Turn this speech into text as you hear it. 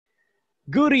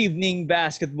Good evening,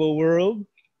 basketball world.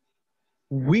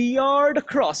 We are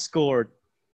TheCrossCourt.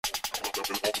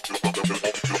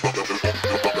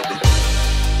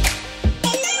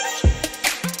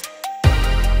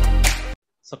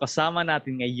 So kasama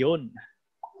natin ngayon,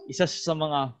 isa sa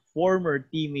mga former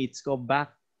teammates ko back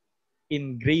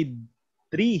in grade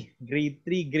 3,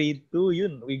 grade 2,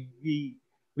 yun. We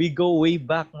go way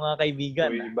back, mga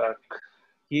kaibigan. Way back.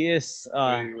 He is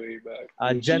way back.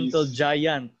 A gentle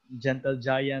giant,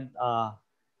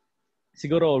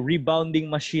 siguro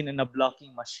rebounding machine and a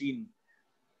blocking machine.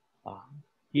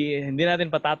 Hindi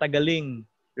natin patatagaling,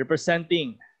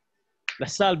 representing the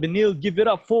Salle Benilde. Give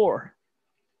it up for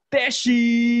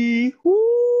Teshi!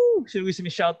 Woo! Should we see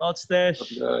shoutouts, Tesh?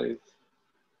 What's up, guys?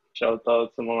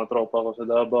 Shoutout sa mga tropa ko sa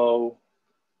Davao.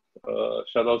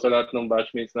 Shoutout sa lahat ng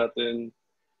batchmates natin,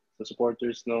 sa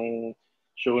supporters ng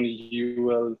show ni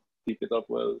Jewel. Keep it up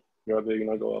well. Grabe yung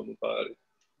ginagawa mo, pare.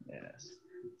 Yes.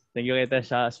 Thank you kay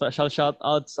Tesh. Special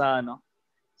shoutout sa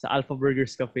Alpha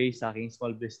Burgers Cafe, sa aking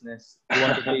small business. You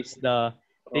want to taste the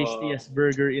tastiest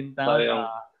burger in town?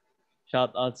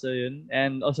 Shoutout sa yun.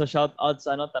 And also shoutout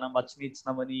sa tanang batchmates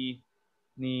naman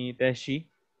ni Teshi.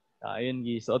 Ayun,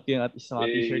 gisuot yung at isang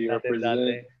t-shirt natin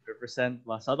dati. Represent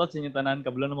ba? Shoutout sa inyo tanan.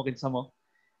 Kabalo na mo kinsa mo.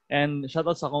 And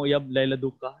shoutout sa akong uyab, Laila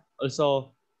Duca.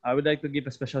 Also, I would like to give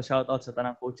a special shoutout sa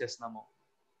tanang coaches na mo.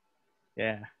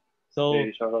 Yeah. So,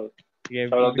 hey, shoutout. Yeah,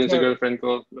 shoutout din sa girlfriend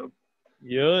ko.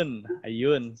 Yun.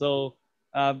 Ayun. So,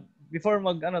 before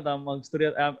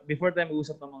before tayo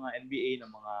mag-usap ng mga NBA, ng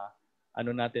mga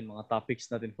mga topics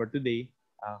natin for today,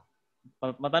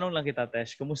 matanong lang kita,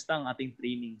 Tesh, kumusta ang ating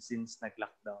training since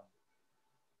nag-lockdown?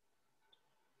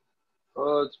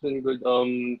 It's been good.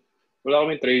 Wala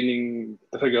kami training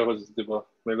talaga kasi, di ba?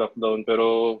 May lockdown.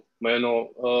 Pero may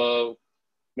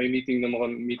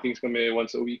meetings kami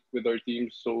once a week with our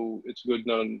teams. So, it's good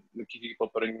na nagkikita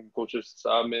pa rin yung coaches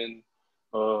sa amin.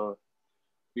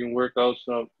 Yung workouts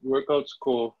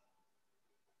ko,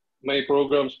 may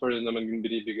programs pa rin naman yung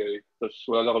binibigay. Tapos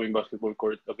wala lang kaming basketball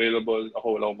court available.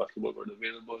 Ako wala akong basketball court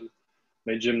available.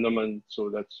 May gym naman,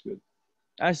 so that's good.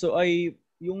 So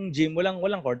yung gym,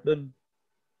 walang court dun?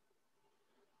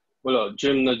 Wala,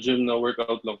 gym na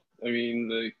workout lang. I mean,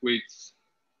 like weights.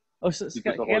 So,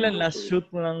 kailan last shoot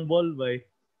mo ng ball ba?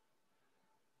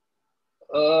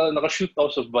 Naka-shoot ako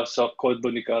sa bus sa Cold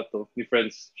Bonicato ni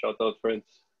Friends. Shoutout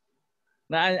Friends.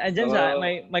 Andyan siya?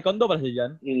 May condo pala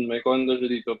siya dyan? May condo siya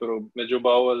dito pero medyo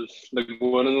bawal.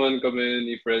 Nag-one-on-one kami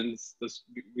ni Friends. Tapos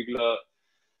bigla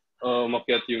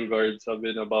makyat yung guard.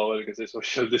 Sabi na bawal kasi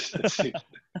social distancing.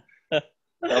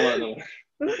 Tama naman.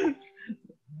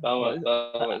 Tama siya.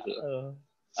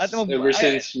 Ever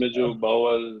since medyo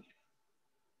bawal.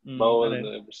 Bawal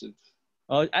na ever since.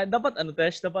 Dapat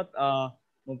Tesh, dapat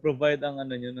mag-provide ang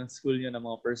ng school niyo ng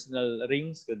mga personal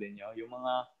rings ko din niyo.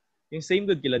 Yung same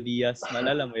good kila Diaz,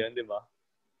 naalala mo 'yon, 'di ba?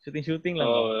 Shooting lang.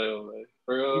 Okay.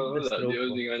 Pero di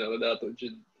only nga dato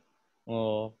dyan.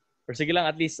 Pero sige lang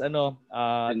at least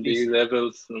at least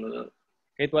levels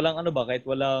kahit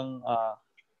walang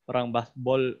parang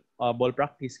ball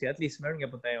practice, kaya at least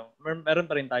meron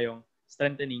pa rin tayong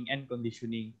strengthening and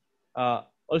conditioning.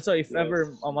 Also, if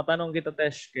ever matanong kita,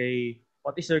 Tesh,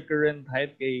 what is your current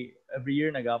height? Every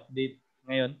year nag-update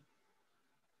ngayon?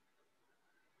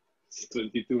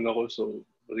 22 na ako, so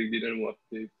hindi na mo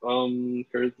update.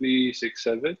 Currently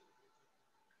 6'7".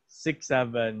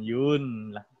 6'7",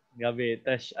 yun. Gabi,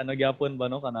 Tesh, gyapon ba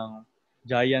kanang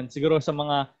giant? Siguro sa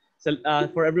mga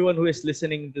for everyone who is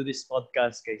listening to this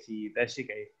podcast, kay si Teshi,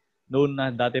 known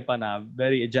na dati pa na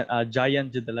very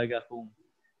giant dyan talaga kung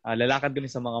lalakad kami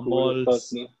sa mga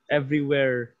malls,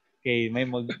 everywhere. May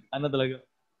talaga,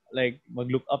 like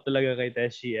mag-look up talaga kay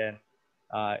Teshi, and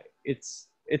it's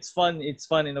fun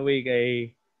in a way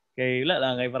kay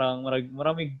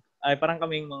parang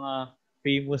kaming mga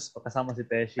famous kasama si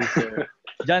Teshi. So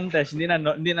Jan, Tesh, hindi na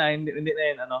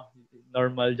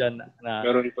normal dyan na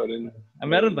meron pa rin.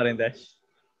 Meron pa rin, Tesh,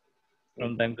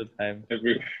 from time to time.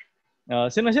 Everywhere.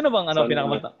 Sino bang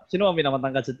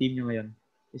pinakamatangkad sa team niyo ngayon?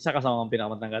 Isa kasama ang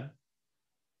pinakamatangkad?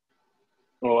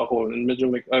 Ako. Medyo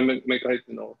may kahit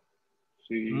din ako.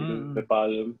 Si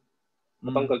Pepalem.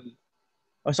 Matangkad.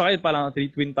 So kayo palang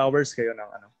Twin Towers kayo ng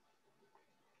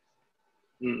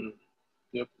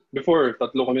Yep. Before,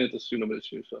 3 kami, tapos yun naman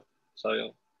siya.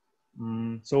 Sayang.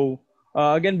 So,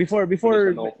 again, before si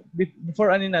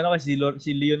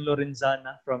Leon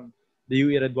Lorenzana from the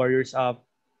UE Red Warriors,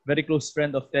 very close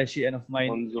friend of Teshi and of mine.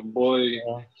 Onzo boy.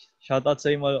 Shoutout sa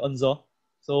iyo, Onzo.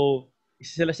 So,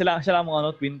 sila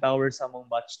mga Twin Towers sa mong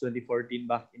batch 2014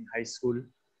 back in high school.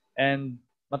 And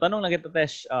matanong lang kita,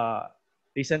 Tesh,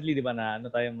 recently, di ba, na ano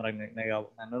tayo,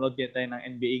 nanonood tayo ng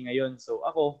NBA ngayon. So,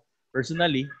 ako,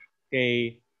 personally,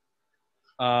 kay,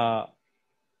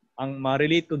 ang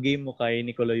ma-relate ko game mo kay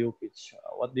Nikola Jokic.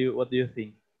 What do you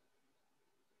think?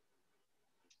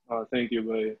 Thank you,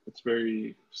 boy.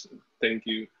 Thank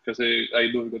you. Kasi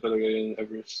idol ko talaga yun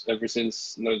ever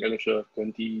since siya,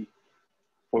 2014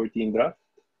 draft.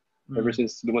 Ever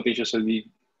since dumating siya sa league.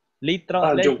 Late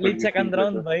second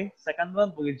round, boy. Second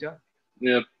round po siya.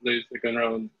 Yep, late second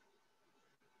round.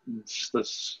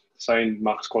 Just signed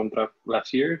max contract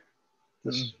last year.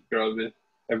 Grabe.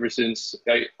 Ever since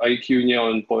IQ niya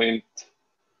on point,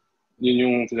 yun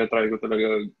yung tinatry ko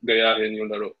talaga gayahin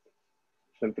yung laro.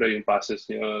 Siyempre, yung passes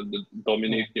niya,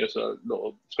 dominate niya sa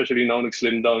loob. Especially now,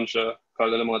 nag-slim down siya.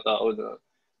 Kala ng mga tao na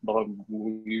baka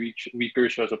weaker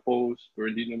siya sa post, or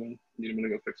hindi naman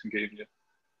nag-affect sa game niya.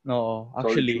 No,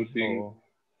 actually.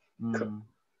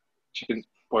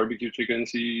 Barbecue chicken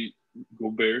si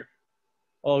Gobert.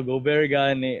 Gobert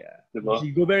gani. Diba?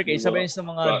 Si Gobert kay isa ba sa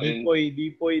mga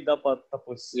depoy dapat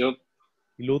tapos. Yup.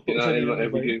 Iluto sa nila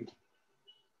every game.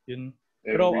 Yun.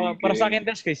 Pero para sa akin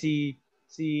Tesh, kay si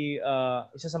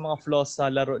isa sa mga flaws sa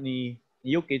laro ni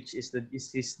Jokic is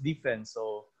his defense.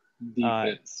 So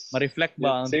ma-reflect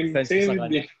ba ang defense sa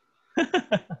kanya?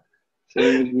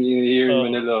 Same with me here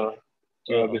in Manila.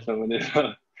 Grabe sa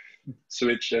Manila.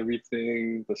 Switch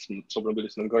everything. Tapos sobrang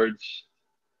bilis ng guards.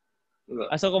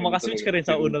 So kung makaswitch ka rin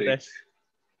sa uno, Tesh?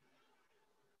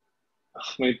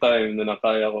 May time na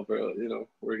nakaya ko, pero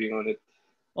working on it.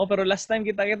 Pero last time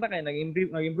kita kayo,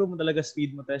 nag-improve mo talaga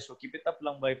speed mo, Tesh. So keep it up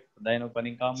lang, by dahil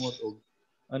nagpaningkamot o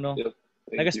ano. Yep,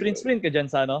 Nag-sprint ka dyan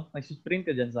sa ano? Nag-sprint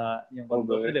ka dyan sa yung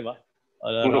condo, di ba?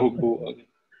 Hugbuang.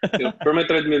 Pero may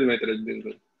treadmill.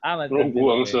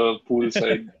 Hugbuang sa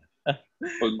poolside.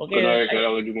 Pag kunwari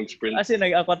kailangan yung mag-sprint. Kasi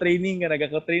nag-aqua-training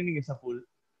ka sa pool?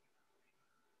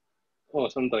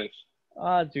 Sometimes.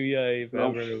 Chuyay.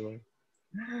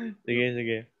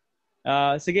 Sige.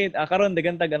 Sige, karon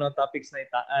dagantag topics na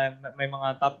may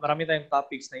mga marami tayong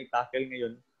topics na i-tackle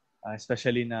ngayon.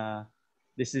 Especially na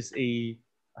this is a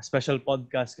special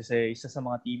podcast kasi isa sa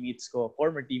mga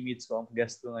former teammates ko ang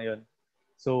guest ko ngayon.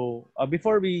 So,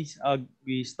 before we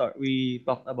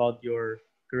talked about your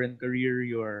current career,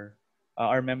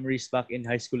 our memories back in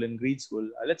high school and grade school.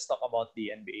 Let's talk about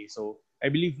the NBA. So, I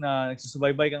believe na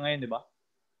nagsusubaybay ka ngayon, di ba?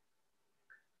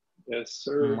 Yes,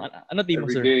 sir. Ano team mo,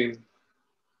 sir? Every game.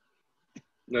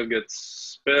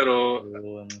 Nuggets. Pero,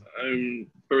 I'm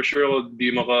for sure I'll be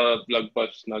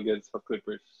maka-lagpas Nuggets sa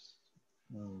Clippers.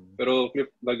 Pero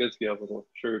Nuggets kaya ako.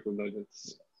 Sure ko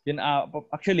Nuggets. Yun,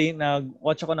 actually,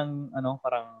 nag-watch ako ng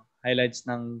parang highlights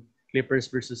ng Clippers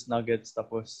versus Nuggets.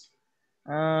 Tapos,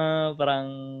 parang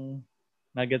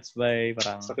Nuggets by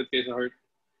parang... Sakit kayo sa heart.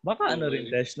 Baka rin,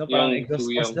 Tesh, no? Parang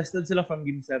exhausted sila from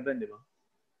Game 7, di ba?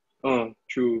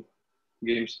 True.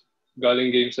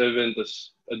 Galing Game 7,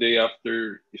 tapos a day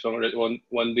after,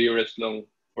 one day rest lang.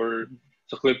 Or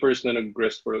sa Clippers na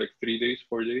nag-rest for like 3 days,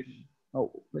 4 days.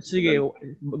 Sige,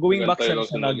 going back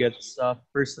sa Nuggets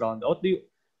first round,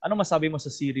 ano masabi mo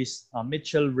sa series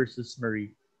Mitchell versus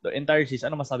Murray? The entire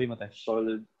season, ano masabi mo, Tesh?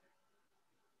 Solid.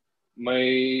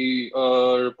 May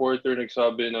reporter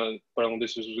nagsabi na parang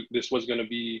this was gonna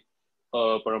be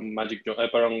parang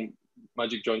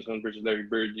Magic Johnson versus Larry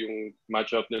Bird yung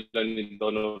matchup nila ni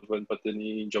Donovan pati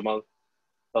ni Jamal.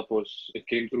 Tapos it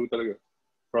came through talaga.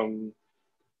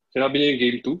 Sinabi niya yung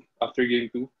Game 2, after Game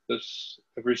 2. Tapos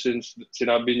ever since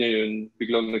sinabi niya yun,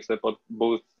 biglang nag-step up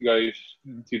both guys,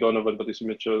 si Donovan pati si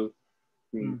Mitchell.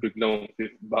 Biglang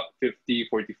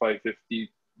 50, 45, 50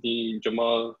 ni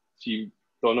Jamal, si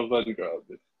Donovan,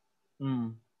 grabe.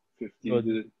 50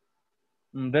 din.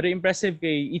 Very impressive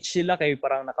kay each sila kay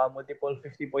parang naka-multiple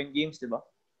 50-point games, di ba?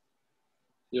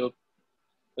 Yup.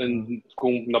 And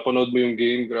kung napanood mo yung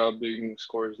game, grabe yung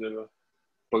scores nila.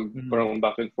 Parang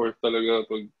back and forth talaga.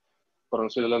 Parang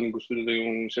sila gusto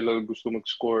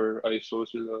mag-score, ISO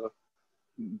sila.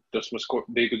 Tapos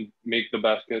they could make the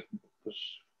basket. Tapos,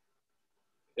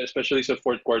 especially sa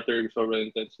fourth quarter, sobrang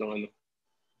intense ng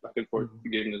back and forth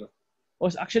game nila.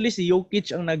 Actually, si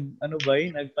Jokic ang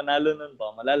nagpanalo nun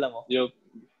ba? Malala mo? Yup.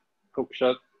 Hook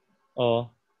shot.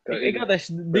 Ikaw,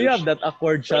 Tesh, do you have that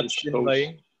awkward shots din ba?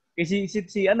 Kasi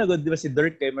si good, di ba, si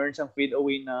Dirk kay meron siyang fade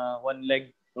away na one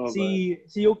leg. Si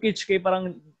Jokic kay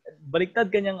parang baliktad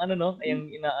kanyang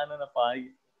yung inaano na pa.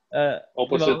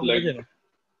 Opposite leg.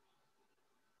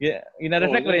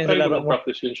 Ina-reflect rin sa laro mo.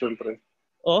 Practice yun, syempre.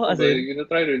 As in?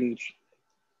 Ina-try rin.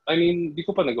 I mean, di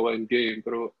ko pa nagawa in game,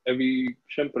 pero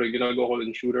syempre, ginagawa ko rin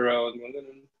shoot around, mga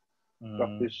ganun.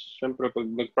 Practice. Syempre, pag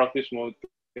nag-practice mo,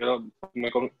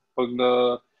 pag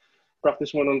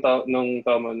practice mo ng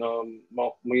tama na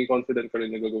maging confident ka rin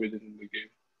na gagawin din ng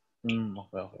game.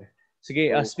 Okay.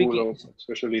 Sige, So, speaking...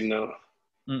 especially now.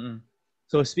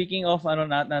 So, speaking of,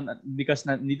 because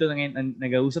dito na ngayon,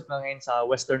 nag-uusap na ngayon sa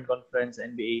Western Conference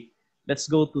NBA, let's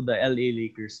go to the LA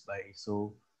Lakers, bye.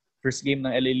 So, first game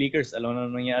ng LA Lakers, alam na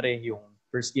nangyari, yung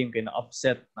first game kayo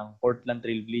na-upset ng Portland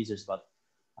Trail Blazers, but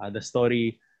the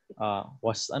story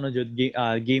was,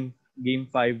 game 5,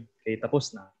 kaya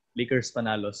tapos na. Lakers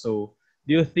panalo. So,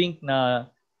 do you think na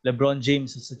LeBron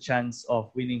James has a chance of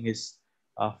winning his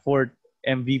 4th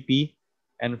MVP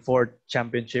and 4th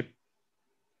championship?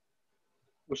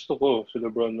 Gusto ko si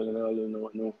LeBron mananalo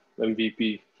ng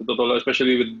MVP. So, totoo,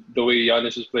 especially with the way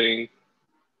Giannis is playing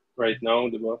right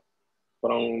now, di ba?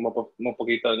 Parang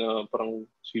mapakita na parang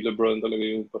si LeBron talaga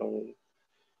yung parang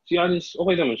si Giannis,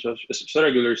 okay naman siya sa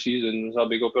regular season,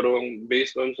 sabi ko. Pero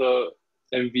based on sa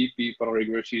MVP, parang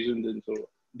regular season din. So,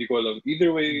 di ko alam.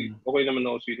 Either way, okay naman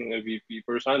ako sa MVP.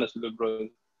 Pero sana si LeBron,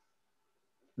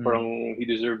 parang he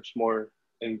deserves more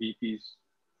MVPs.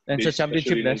 And sa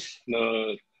championship, Dash?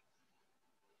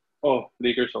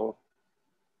 Lakers ako.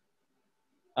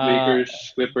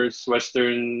 Lakers, Clippers,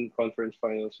 Western Conference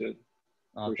Finals yun.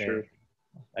 For sure.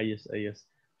 Ayos.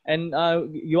 And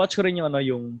you watch ko rin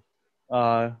yung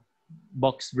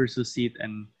Bucks versus Heat,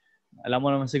 and alam mo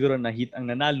naman siguro na Heat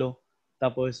ang nanalo.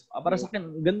 Tapos, para sa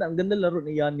akin, ganda laro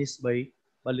ni Giannis bali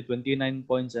 29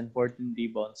 points and 14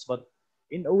 rebounds. But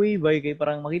in a way, kay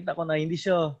parang makita ko na hindi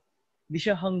siya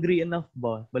hungry enough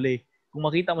ba. Bali, kung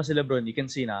makita mo si LeBron, you can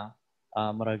see na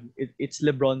it's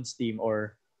LeBron's team,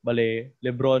 or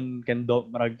LeBron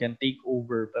can take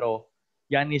over, pero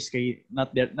Giannis kay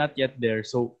not yet there.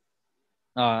 So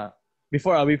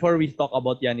before we talk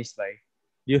about Giannis, do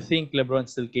you think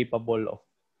LeBron's still capable of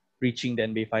reaching the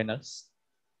NBA Finals?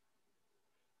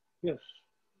 Yes,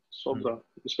 sobra.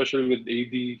 Especially with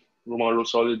AD, mga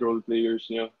solid role players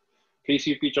niya.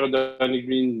 KCP tsaka Danny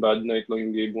Green, bad night lang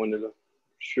yung game 1 nila.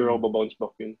 Sure ako ba-bounce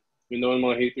back yun. Yun naman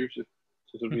mga haters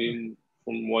sasabihin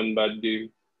from one bad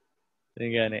game.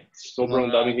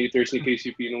 Sobrang daming haters ni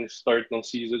KCP nung start ng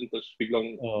season, tapos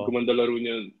biglang gumanda laro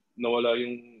niya, nawala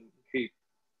yung hate.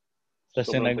 Tapos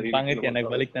yung nagpangit yan,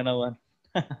 nagbalik na naman.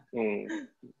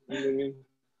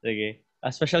 Sige.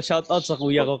 Special shoutout sa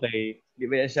kuya ko kay, di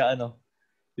ba siya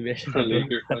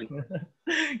Laker fan.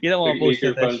 Kita mo post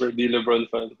Laker fan, di LeBron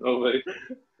fan. Okay.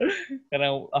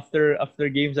 Karang after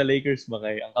game sa Lakers ba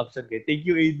kay ang caption kay, thank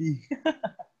you AD.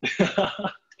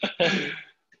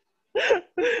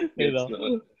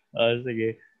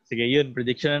 Sige, yun,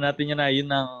 prediction na natin yun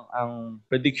ang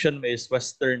prediction mo is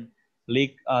Western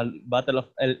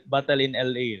battle in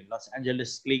LA, Los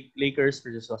Angeles Lakers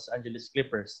versus Los Angeles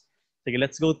Clippers. Sige,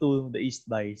 let's go to the East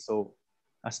by. So,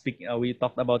 we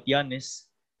talked about Giannis,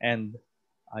 and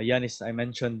Giannis, I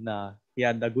mentioned na he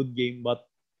had a good game but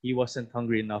he wasn't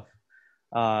hungry enough.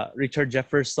 Richard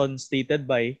Jefferson stated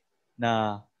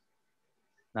na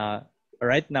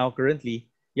right now, currently,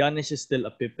 Giannis is still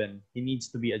a Pippen. He needs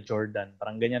to be a Jordan.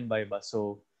 Parang ganyan ba?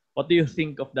 So, what do you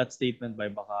think of that statement ba?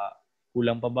 Baka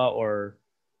kulang pa ba or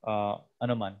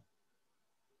ano man?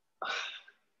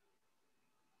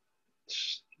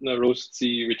 Na-roast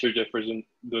si Richard Jefferson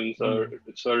dun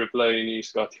sa reply ni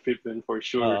Scottie Pippen for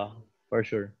sure. For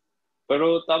sure.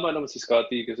 Pero tama naman si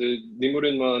Scottie kasi di mo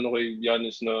rin maano kay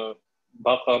Giannis na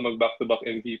baka mag-back-to-back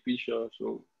MVP siya.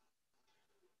 So,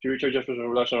 si Richard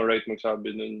Jefferson wala siyang right magsabi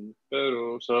nun.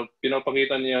 Pero sa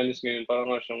pinapakita ni Giannis ngayon,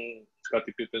 parang nga siyang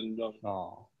Scottie Pippen lang.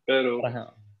 Pero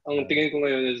ang tingin ko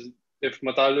ngayon is if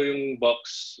matalo yung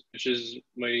Bucks, which is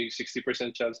may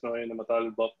 60% chance na ngayon na matalo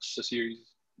Bucks sa series,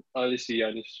 alis si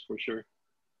Giannis for sure.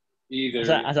 Either.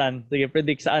 Saan? Sige,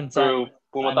 predict saan? Pero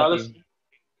kung matalo,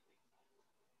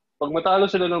 pag matalo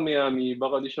sila ng Miami,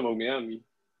 baka di siya mag-Miami.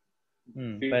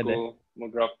 Feel ko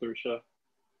mag-Raptor siya.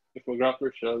 If mag-Raptor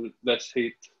siya, less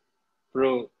hate.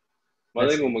 Pero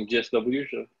malay mo mag-GSW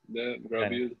siya.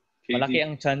 Grabe yun. KD. Malaki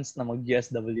ang chance na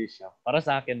mag-GSW siya. Para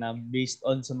sa akin na based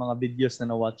on sa mga videos na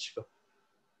na-watch ko.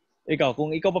 Ikaw,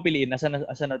 kung ikaw papiliin, asa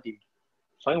na team?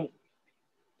 Sayang.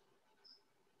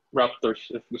 Raptors,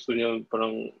 if gusto niya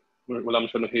parang wala mo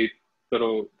siya ng hate,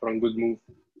 pero parang good move.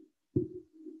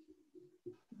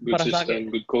 Good para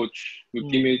system, good coach, good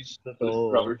teammates.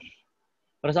 Raptors.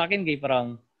 Para sa akin,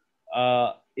 parang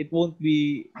it won't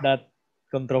be that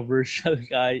controversial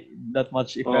that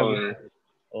much if ever.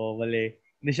 Mali.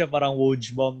 Hindi siya parang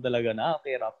Woj bomb talaga na,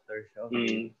 okay, Raptors.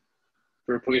 Okay.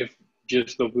 Pero if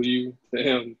GSW,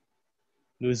 damn.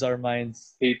 Lose our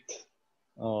minds. Hate.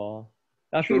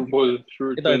 Actually,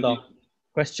 sure. Ito.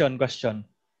 Question.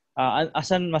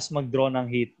 Asan mas mag-draw ng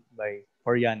hate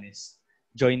for Giannis?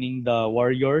 Joining the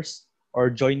Warriors or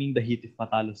joining the Heat if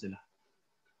matalo sila?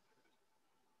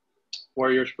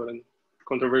 Warriors pa rin.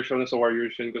 Controversial na sa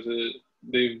Warriors yun kasi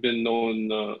they've been known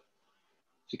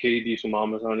si KD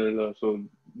sumama sa kanila. So,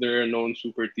 they're a known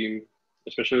super team.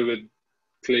 Especially with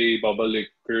Clay,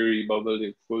 babalik, Curry,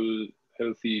 babalik, full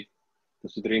healthy.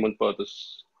 Tapos si Draymond pa.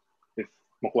 Tapos if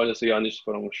makuha na si Giannis,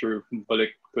 parang sure,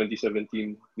 balik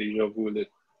 2017. Deja vu ulit.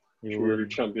 Sure,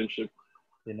 championship.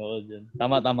 Tinood yun.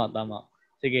 Tama.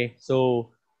 Sige, so,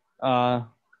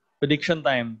 prediction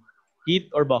time. Heat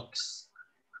or Bucks?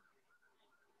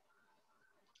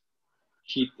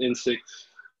 Heat in 6.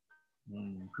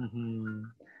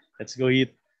 Let's go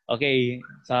Heat. Okay,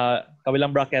 sa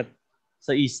kabilang bracket,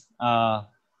 sa East,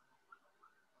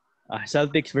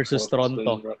 Celtics versus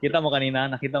Toronto. Nakita mo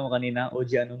kanina,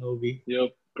 OG Anunoby.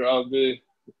 Yup, grabe.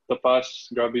 The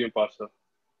pass, grabe yung pass.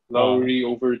 Lowry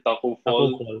over Taco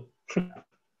Fall.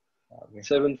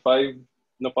 7-5,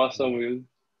 napasa mo yun.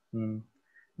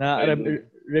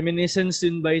 Reminiscence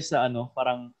yun ba sa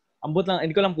parang, ambot lang,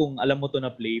 hindi ko lang kung alam mo to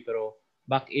na play, pero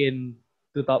back in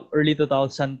early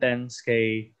 2010s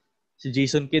kay si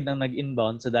Jason Kidd ang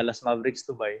nag-inbound sa Dallas Mavericks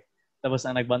to buy. Tapos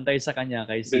ang nagbantay sa kanya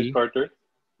kay Vince Carter?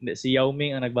 Hindi, si Yao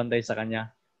Ming ang nagbantay sa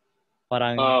kanya.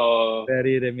 Parang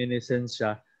very reminiscent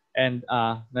siya. And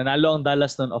nanalo ang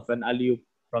Dallas noon of an alley-oop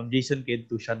from Jason Kidd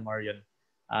to Sean Marion.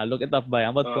 Look it up ba?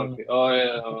 Ambot kung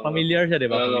familiar siya, di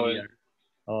ba? Familiar.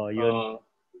 Yun.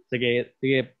 Sige,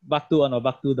 back to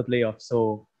the playoffs.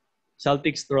 So,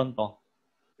 Celtics Toronto.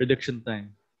 Prediction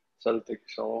time.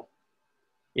 Celtics.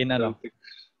 In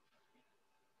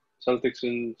Celtics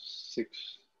in 6.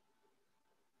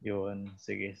 Yun.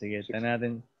 Sige. Tignan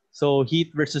natin. So,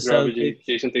 Heat versus Celtics.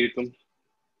 Jason Tatum.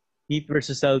 Heat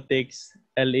versus Celtics.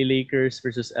 LA Lakers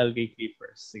versus LA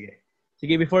Clippers. Sige,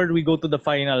 before we go to the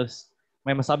finals,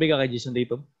 may masabi ka kay Jason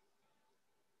Tatum?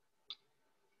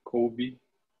 Kobe.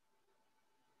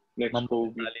 Next Mamba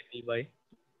Kobe.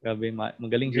 Grabe,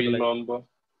 magaling siya talaga. Mamba.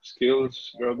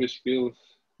 Skills. Grabe skills.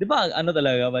 Di ba,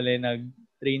 talaga,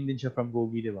 nag-train din siya from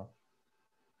Kobe, di ba?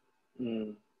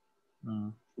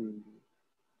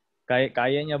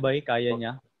 Kaya niya ba? Kaya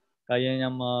niya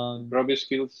Grabe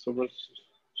skills. Sobrang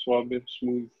suave,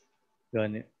 smooth.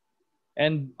 Ganit.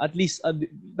 And at least,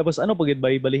 tapos pagid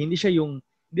ba? Hindi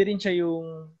rin siya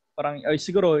yung, parang,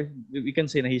 siguro, we can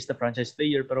say na he's the franchise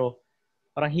player, pero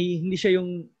parang hindi siya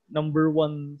yung number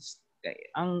one.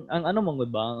 Ang mong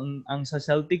good ba? Ang sa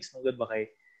Celtics, mong good ba kay?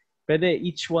 Pwede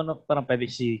each one, parang pwede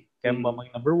si Kemba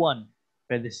mag number one.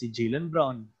 Pwede si Jaylen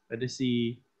Brown. Pwede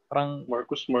si, parang,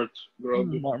 Marcus Smart.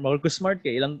 Grabe. Marcus Smart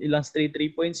kay. Ilang straight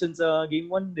 3 points yun sa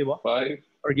game 1, di ba?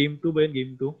 5. Or game 2 ba yun?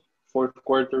 Game 2? Fourth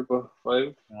quarter pa.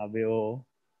 5. Grabe, oo.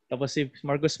 Tapos si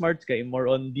Marcus Smart kay, more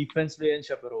on defense ba yan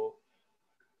siya, pero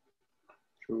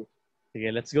true.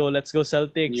 Sige, let's go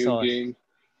Celtics. New game.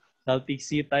 Celtics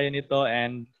see tayo nito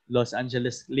and Los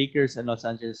Angeles Lakers and Los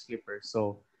Angeles Clippers.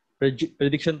 So,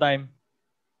 prediction time.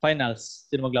 Finals.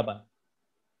 Sino maglaban?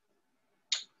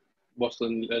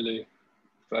 Boston, LA.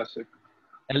 Classic.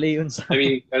 LA yun sa...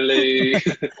 LA...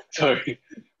 Sorry.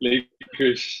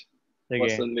 Lakers. Sige.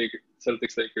 Boston, Lakers.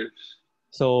 Celtics, Lakers.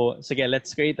 So, sige,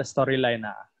 let's create a storyline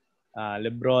na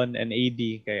LeBron and AD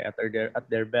kay at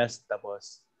their best.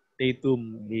 Tapos,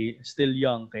 Tatum, still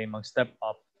young, kay mag-step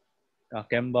up.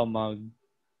 Kemba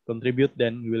mag-contribute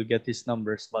then, we will get his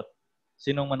numbers. But,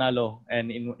 sinong manalo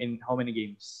and in how many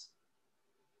games?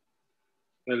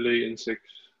 LA in 6.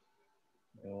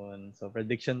 Yun. So,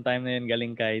 prediction time na yun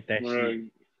galing kay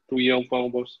Teshi. Too young pa ang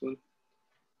Boston.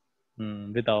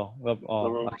 Bitaw.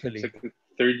 Actually.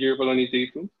 Third year pa lang ni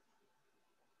Tatum.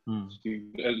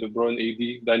 Si LeBron,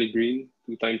 AD, Danny Green,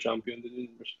 2-time champion din.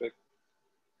 Respect.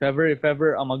 If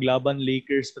ever ang maglaban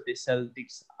Lakers pati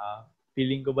Celtics,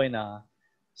 feeling ko ba na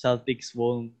Celtics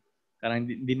won't, karang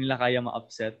hindi nila kaya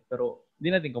ma-upset. Pero,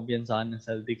 hindi natin kumpiyansahan ng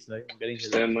Celtics. Magaling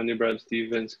sila. Sistema ni Brad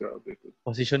Stevens, grabe.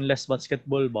 Positionless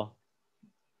basketball ba?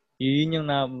 Yun yung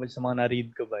sa mga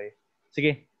na-read ko ba eh.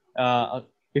 Sige,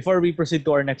 before we proceed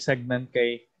to our next segment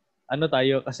kay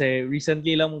tayo, kasi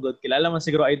recently lang good. Kilala man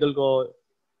siguro idol ko,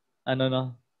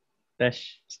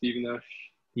 Tesh. Steve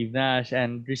Nash.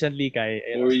 And recently kay...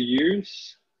 4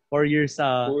 years? 4 years.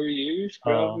 4 years?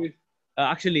 Grabe.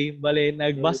 Actually,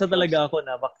 nagbasa talaga ako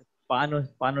na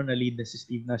paano na-lead na si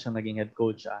Steve Nash ang naging head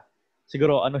coach.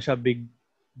 Siguro, siya, big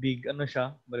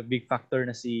factor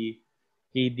na si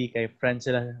KD kay friends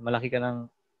sila. Malaki ka ng,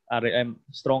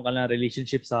 strong ka na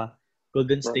relationship sa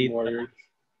Golden State.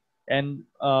 And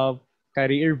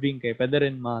Kyrie Irving kay pwede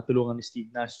rin matulungan ni Steve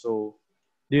Nash. So,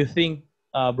 do you think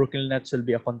Brooklyn Nets will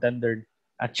be a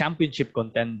championship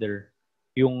contender?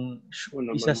 Yung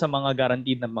isa sa mga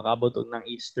guaranteed na makabot ng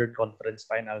Eastern Conference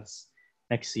Finals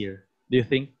next year. Do you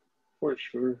think? For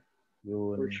sure.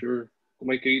 Yun. For sure.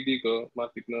 Kung may KD ka,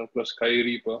 matik na. Plus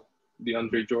Kyrie pa.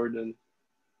 DeAndre Jordan.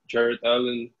 Jarrett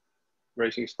Allen.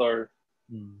 Rising star.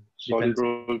 Solid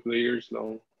role players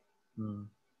lang.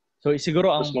 So,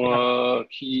 siguro ang... Tapos mga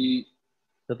key...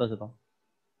 Ito.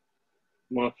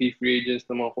 Mga key free agents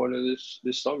na mga kuha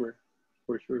this summer.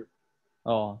 For sure.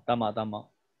 Oo, tama.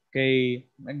 Kay,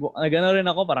 nag-ano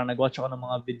rin ako, parang nag-watch ako ng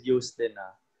mga videos din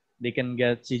na they can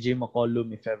get CJ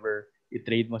McCollum if ever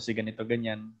i-trade mo si ganito,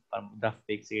 ganyan, parang draft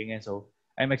pick, sige nga. So,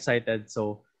 I'm excited.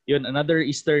 So, yun, another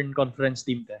Eastern Conference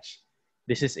team, Tesh.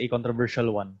 This is a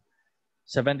controversial one.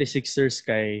 76ers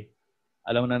kay,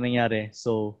 alam mo na nangyari.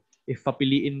 So, if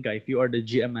papiliin ka, if you are the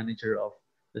GM manager of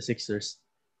the Sixers,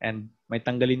 and may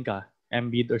tanggalin ka,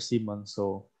 Embiid or Simmons,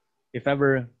 so, if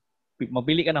ever,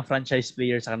 mapili ka ng franchise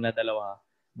player sa kanila dalawa,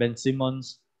 Ben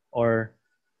Simmons or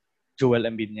Joel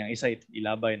Embiid niya. Isa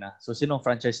ilabay na. So, sino ang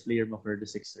franchise player mo for the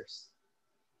Sixers?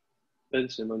 Ben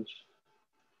Simmons.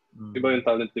 Iba yung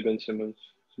talent ni Ben Simmons.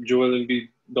 Joel Embiid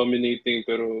dominating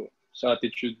pero sa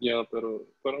attitude niya. Pero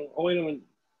parang okay naman.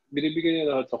 Binibigay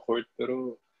niya lahat sa court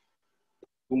pero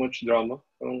too much drama.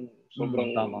 Parang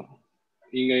sobrang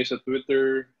ingay sa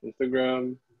Twitter,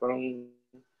 Instagram. Parang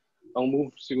ang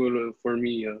move siguro for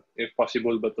me, if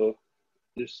possible ba to,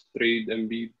 just trade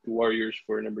Embiid to Warriors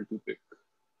for number 2 pick.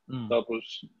 Tapos,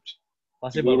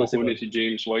 siguro kunin si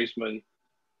James Wiseman.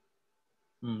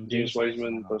 James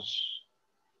Wiseman, tapos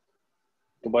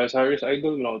Tobias Harris,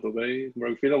 idol na ako to, guys.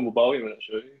 Marag feel ang mabawi mo na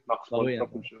siya. Max contract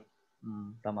mo siya.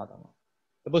 Tama.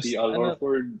 Tapos, si Al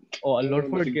Horford. Al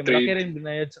Horford, malaki rin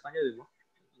binayad sa kanya, di ba?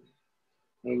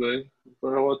 Okay.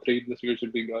 Pero ako trade na siguro si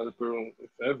Big Al, pero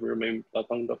if ever, may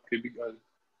tatanggap kay Big Al.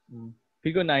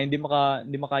 Figo na, hindi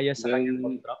makaya sa kanyang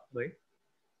contract, ba eh?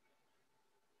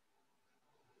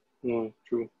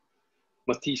 True.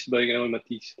 Matisse ba? Yung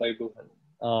Matisse type of.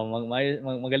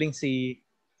 Magaling si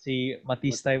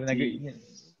Matisse type.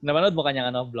 Napanood mo kanyang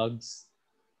vlogs?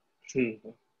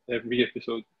 Every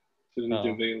episode.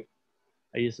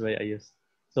 Ayos.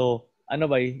 So,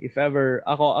 if ever,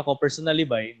 ako personally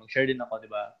mag-share din ako, di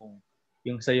ba? Kung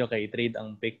yung sa'yo kay trade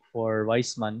ang pick for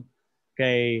Wiseman,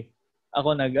 kay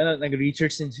ako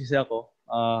nag-research din siya ako.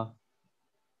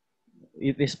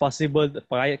 It is possible,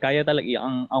 kaya talaga,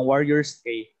 ang Warriors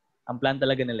ang plan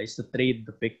talaga nila is to trade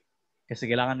the pick kasi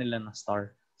kailangan nila ng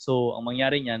star. So, ang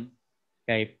mangyari niyan,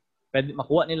 pwede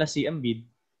makuha nila si Embiid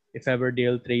if ever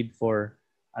they'll trade for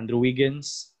Andrew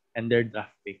Wiggins and their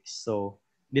draft picks. So,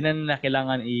 hindi na nila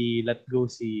kailangan i-let go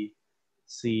si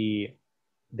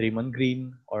Draymond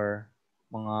Green or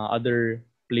mga other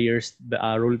players,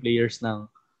 role players ng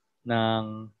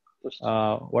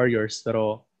Warriors,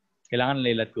 pero kailangan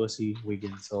nila i-let go si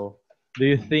Wiggins. So, do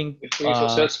you think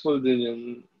successful din yung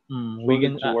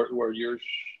Wiggins Warriors?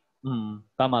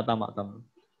 Tama.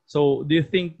 So, do you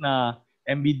think na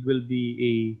Embiid will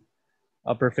be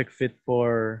a perfect fit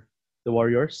for the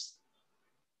Warriors?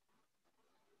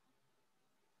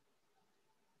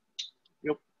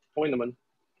 Yup. Okay naman.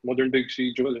 Modern big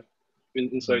si Joel.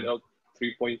 Inside out,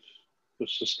 3 points.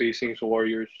 Just sa spacing sa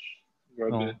Warriors.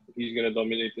 Grabe. He's gonna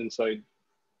dominate inside.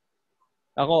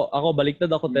 Ako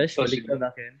baliktad ako, Tesh. Baliktad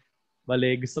akin.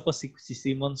 Gusto ko si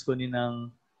Simmons kunin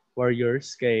ng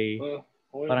Warriors kay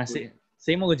parang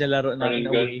same mo dyan laro na in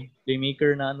a way.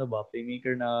 Playmaker na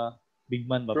Playmaker na big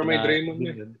man ba? Pero may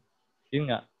Draymond Yun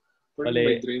nga.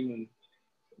 May Draymond.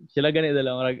 Sila ganito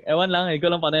lang. Ewan lang, ikaw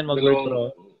lang paano mag-work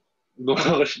pero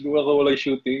Duwa ka walang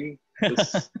shooting.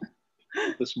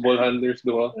 Tapos ball handlers,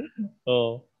 duwa.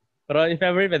 Pero if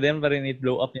ever, pwede yan pa rin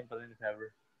blow up yan pa rin if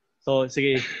ever. So,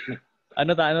 sige.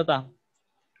 Ano ta?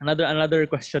 Another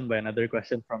question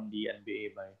from the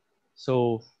NBA ba?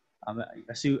 So,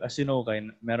 as you know,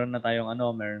 meron tayong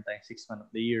 6th man of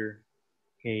the year.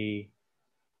 Okay.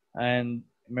 And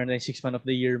meron tayong 6th man of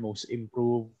the year, most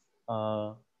improved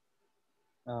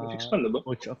 6th man na ba?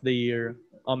 coach of the year.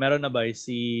 Meron na ba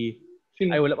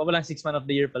wala pa pala 6th man of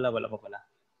the year pala, wala pa pala.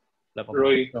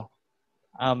 Roy. So,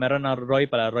 meron na Roy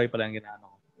pala ang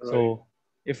ginano. So,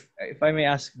 if I may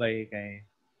ask kay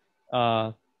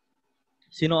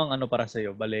sino ang para sa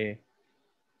iyo?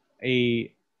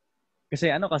 Kasi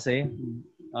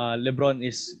LeBron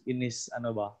is in his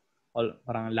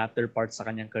parang latter part sa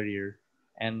kanyang career,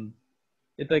 and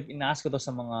ito ina-ask ko to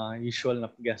sa mga usual na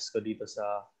guests ko dito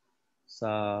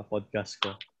sa podcast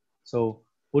ko. So,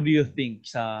 who do you think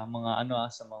sa mga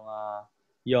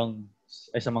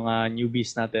sa mga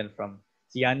newbies natin from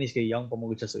si Giannis kay young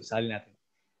pamugod siya, so isali natin.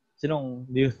 Who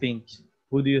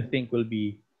do you think will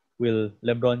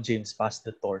LeBron James pass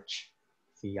the torch?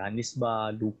 Si Giannis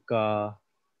ba, Luka,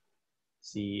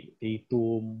 si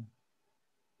Tatum?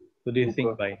 Who do you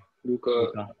think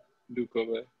Luka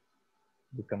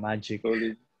Magic.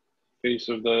 Solid. Face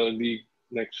of the league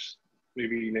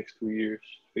maybe next 2 years.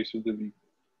 Face of the league.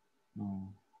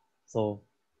 So,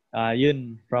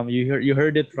 yun from you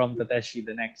heard it from Tateishi.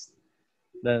 The next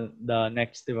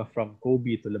diba, from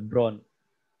Kobe to LeBron,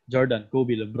 Jordan,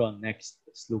 Kobe, LeBron. Next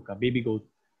is Luka, baby goat.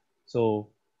 So,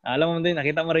 alam mo din,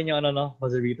 nakita mo rin yung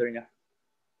buzzer beater niya.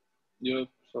 Yup,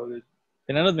 solid.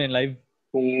 Pinanood mo yung live?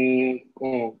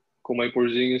 Kung may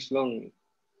Porzingis lang,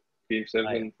 Game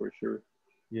 7 for sure.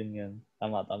 Yun.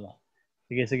 Tama.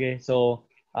 Sige. So,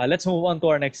 let's move on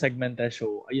to our next segment.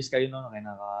 So, ayos kayo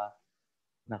kaya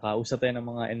nakausap tayo ng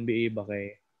mga NBA ba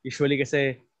kay usually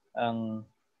kasi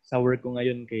sa work ko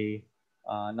ngayon kay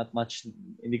not much,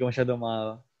 hindi ko masyado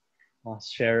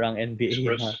ma-share ang NBA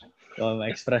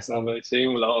ma-express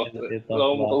same, wala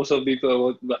ako makausap dito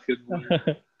about basketball.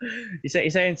 isa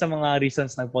yun sa mga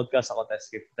reasons ng podcast ako,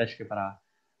 Teshi, para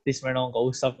at least meron akong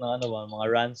kausap na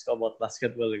mga rants ko about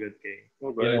basketball good kay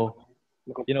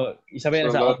isa ba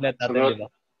yan sa outlet natin, di ba?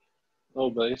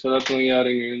 Sa lahat ng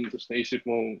nangyari ngayon, tapos naisip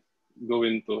mong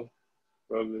gawin to,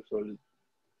 probably solid.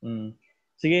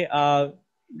 Sige,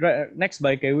 next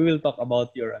by kay we will talk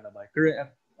about your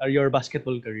your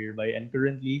basketball career by, and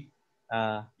currently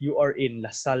you are in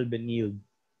Salle Benilde.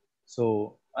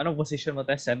 So, anong position mo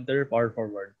tayo? Center, power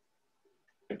forward?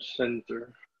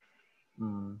 Center.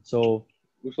 So,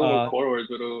 gusto mo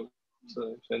forward pero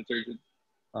sa center din.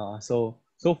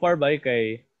 So far ba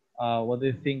kay what do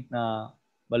you think na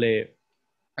bale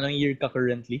anong year ka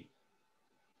currently?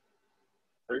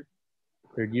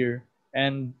 Third year.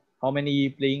 And how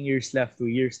many playing years left? 2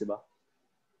 years, di ba?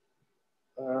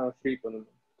 3 pa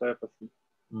naman. Kaya pa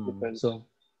 3. Depends. So,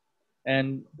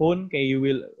 and Pon, we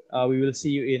will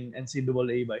see you in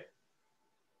NCAA by?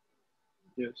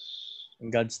 Yes.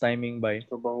 In God's timing by?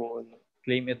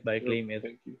 Claim it.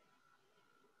 Thank you.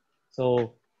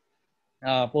 So,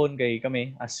 Pon,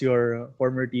 kami, as your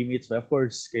former teammates, of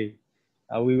course, we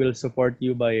will support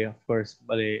you by, of course,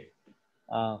 bale,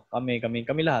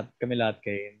 kami lahat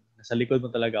kay nasa likod mo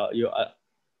talaga.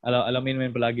 Alamin mo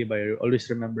yun palagi ba, always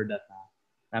remember that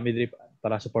namin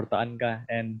para suportaan ka.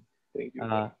 And thank you.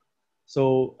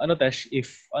 So Tesh,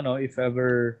 if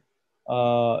ever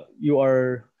you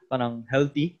are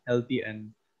healthy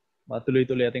and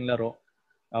matuloy-tuloy ating laro,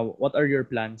 what are your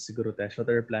plans siguro, Tesh? What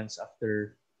are your plans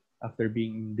after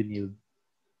being in Benilde?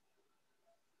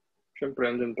 Siyempre,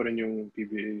 andun pa rin yung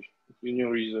PBA. Yun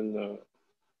yung reason na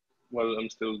while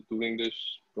I'm still doing this,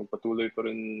 kung patuloy pa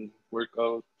rin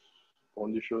workout,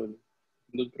 condition,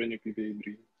 andun pa rin yung PBA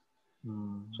dream.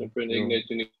 Siyempre, na-ignite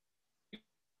yun ni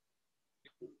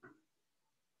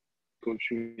Coach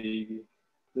Miggy.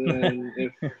 Then,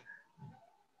 if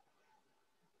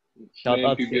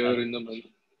Shoutouts PBL rin naman.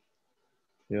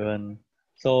 Yun.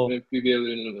 So, PBL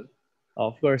rin naman.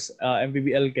 Of course,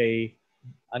 MPBL kay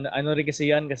ano rin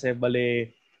kasi yan kasi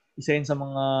bale isa yun sa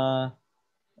mga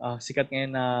sikat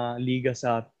ngayon na liga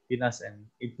sa Pinas, and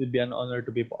it would be an honor to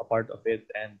be a part of it.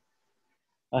 And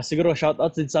siguro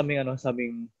shoutouts din sa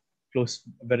aming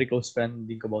very close friend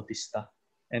din ko Bautista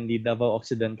and the Davao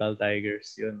Occidental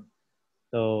Tigers yun.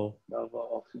 So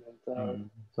Davao Occidental.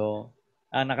 So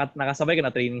nakasabay ka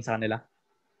na training sa kanila?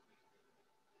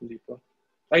 Hindi pa.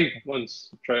 Ay,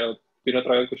 once tryout.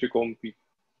 Pina-tryout ko si Compi.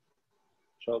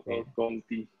 Shoutout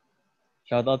Compi.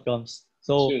 Shoutout Comps.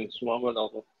 So sumama na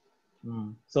ako.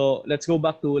 So let's go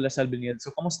back to Salle Benilde. So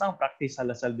kamusta ang practice sa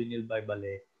Salle Benilde by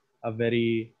bale? A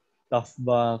very tough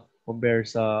ba compare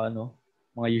sa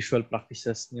mga usual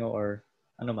practices nyo or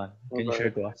ano man? Can you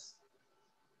share to us?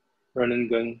 Run and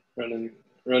gun,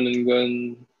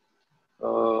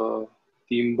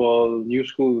 team ball, new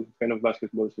school kind of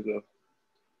basketball sila.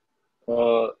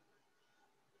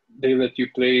 They let you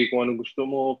play kung anong gusto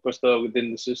mo, basta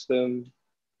within the system,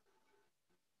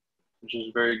 which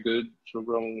is very good.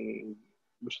 Sobrang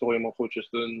gusto ko yung mga coaches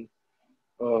dun.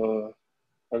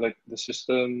 I like the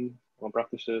system, mga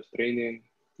practices, training,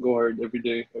 go hard every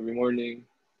day, every morning,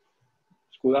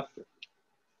 school after.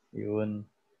 Yun.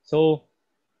 So,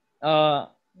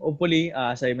 hopefully,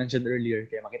 as I mentioned earlier,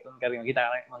 kaya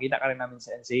makita ka rin namin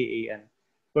sa NCAA, and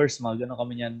of course,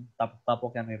 kami yan,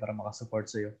 tapok yan para makasupport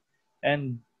sa'yo.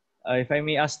 And if I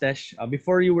may ask, Tesh,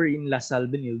 before you were in Salle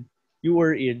Benilde, you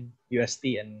were in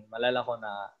UST, and malala ko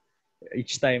na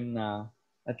each time na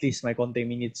at least may konti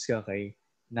minutes ka kay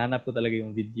nanap ko talaga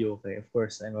yung video kay, of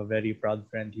course, I'm a very proud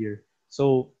friend here.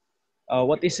 So,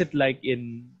 what is it like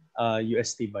in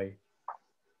UST by?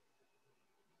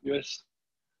 UST,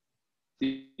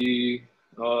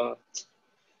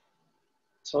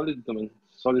 solid naman.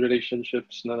 Solid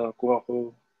relationships na nakuha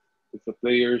ko with the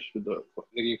players, with the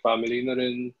naging family na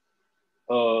rin.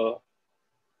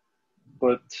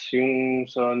 But yung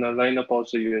sa na-line up ako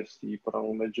sa UST,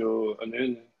 parang medyo,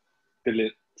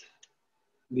 pilit.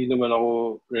 Hindi naman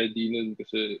ako ready nun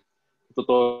kasi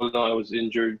totoo lang, I was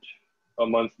injured a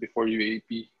month before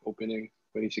UAP opening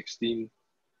 2016.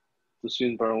 Tapos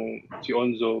yun, parang si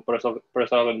Onzo, para sa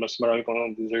akin, mas marami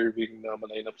pang deserving na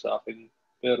ma-line up sa akin.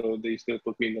 Pero they still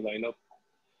put me in the lineup.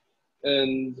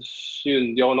 And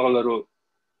yun, di ako nakalaro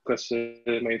kasi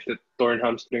may torn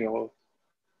hamstring ako.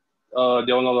 Di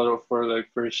ako nakalaro for like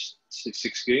first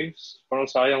six games. Parang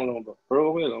sayang lang ba?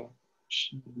 Pero okay lang.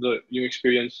 Yung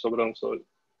experience, sobrang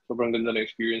ganda na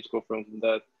experience ko from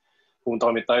that.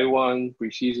 Pumunta kami Taiwan,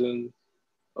 pre-season.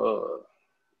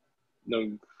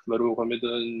 Naglaro kami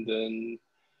doon. Then,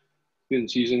 yun,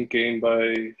 season came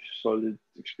by, solid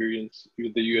experience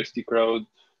with the UST crowd.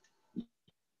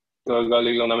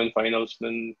 Galing lang namin finals,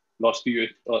 then lost to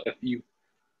FU.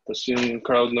 Tapos yung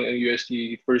crowd ng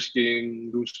UST, first game,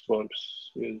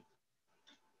 goosebumps. Yun.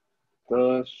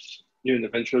 Tapos, yun,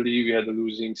 eventually, we had a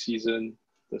losing season.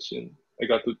 Tapos yun,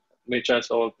 may chance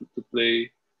ako to play.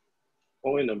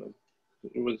 Okay naman.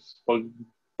 It was,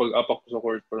 pag-apak ko sa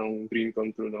court, parang dream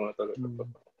come true na nga talaga.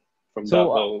 From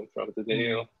Davao, from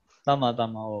Ateneo. Tama.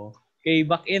 Oh. Okay,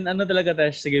 back in, talaga,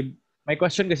 Tesh? Sige, may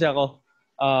question kasi ako.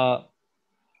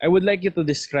 I would like you to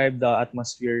describe the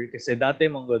atmosphere kasi dati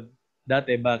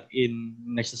back in,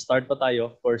 nagsa-start pa tayo.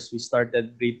 Of course, we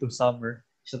started grade 2 summer.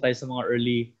 Isa tayo sa mga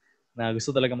early na gusto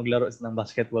talaga maglaro ng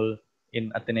basketball in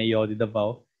Ateneo de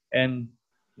Davao. And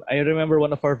I remember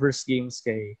one of our first games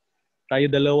kay tayo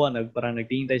dalawa, parang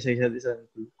nagtingin tayo sa isa't isa.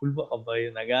 Cool ba ka ba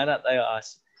yun? Nagana tayo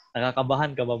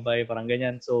nakakabahan ka ba ba? Parang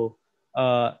ganyan. So,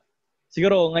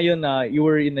 siguro ngayon na you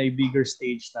were in a bigger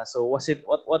stage na. So,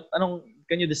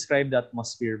 can you describe the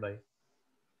atmosphere ba?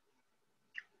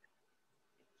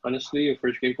 Honestly, yung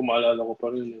first game ko maalala ko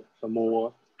pa rin sa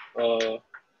MOA.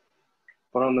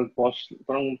 Parang nag-pause,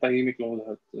 parang tahimik lang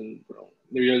lahat. And parang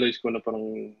nirealize ko na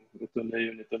parang ito na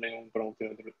yung parang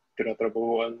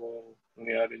tinatrabahuan mo,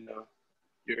 nangyari na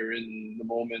you're in the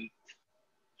moment.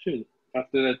 Sure.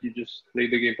 After that, you just play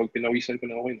the game. Pag pinawisan ko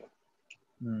na, okay na.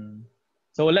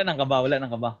 So, wala nang kaba? Wala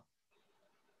na.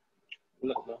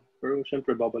 Pero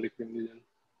syempre, babalik rin din yan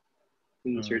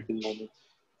in certain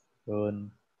moments.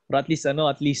 Yun. Pero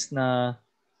at least na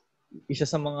isa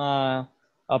sa mga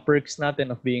perks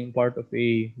natin of being part of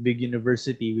a big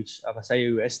university, which sa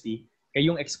UST, kay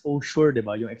yung exposure, di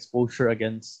ba? Yung exposure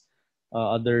against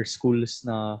other schools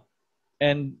na.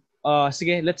 And,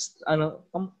 sige,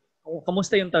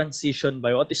 kamusta yung transition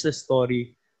ba? What is the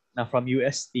story na from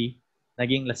UST,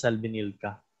 naging Salle Benilde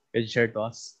ka? Can you share to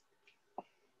us?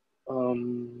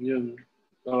 Yun.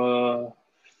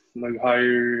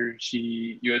 Nag-hire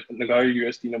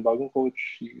UST ng bagong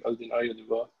coach, si Alvin Ayo, di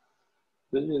ba?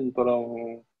 Then yun,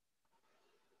 parang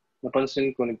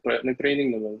napansin ko,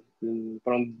 nag-training naman. Then,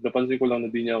 parang napansin ko lang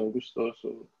na di niya ako gusto.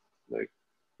 So, like,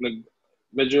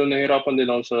 medyo nahirapan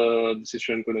din ako sa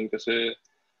decision ko nun kasi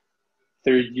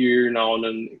third year na ako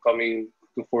nun, coming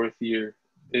to fourth year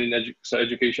sa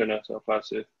education sa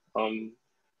klase.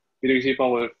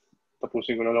 Pinag-isipan ko,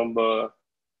 tapusin ko na lang ba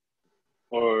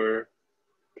or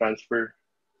transfer.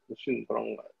 Tapos yun,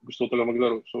 parang gusto talaga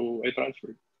maglaro. So, I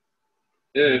transferred.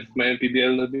 If may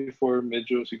MPBL na before,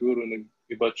 medyo siguro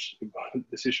nag-iba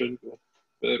decision ko.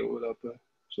 Pero wala pa.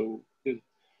 So, yun.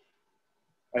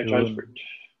 I transferred.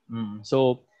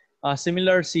 So,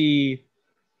 similar si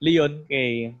Leon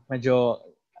kay medyo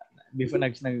before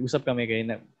nag-usap kami kay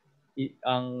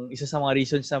ang isa sa mga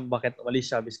reasons na bakit umalis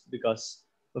siya because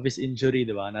of his injury,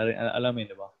 di ba? Alam mo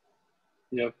yun, di ba?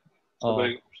 Yep.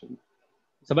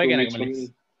 Sabay ka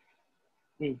nag-umalis?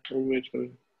 Roommates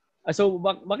kami. So,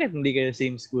 bakit hindi kayo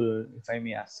same school, if I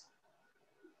may ask?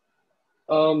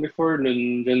 Before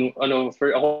nun,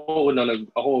 ako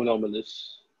una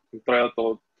umalis. Nag-try out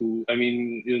ako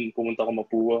yun, pumunta ako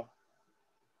Mapua.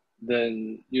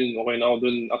 Then, yun, okay na ako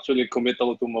dun. Actually, commit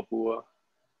ako to Mapua.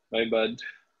 My bad.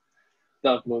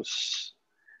 Tapos,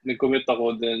 nag-commit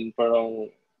ako, then parang,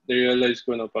 realize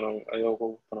ko na parang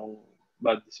ayoko, parang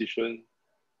bad decision.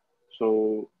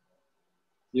 So,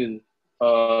 yun.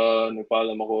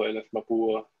 Nagpaalam ako, I left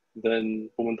Mapua. Then,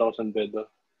 pumunta ako sa San Beda.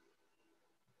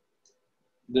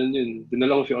 Then yun,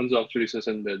 dinala ko si Onzo actually sa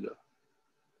San Beda.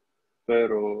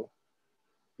 Pero,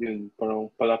 yun, parang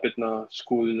palapit na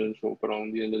school nun. So, parang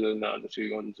hindi nila na si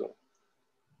Onzo.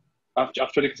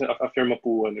 Actually, after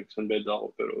Mapua, nag-San Beda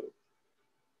ako. Pero,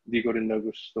 hindi ko rin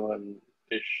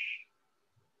nagustuhan-ish.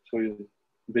 So, yun.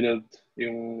 Binuild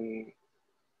yung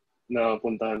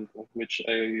napuntahan ko, which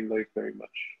I like very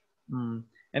much.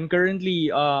 And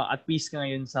currently, at peace ka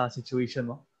ngayon sa situation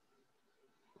mo?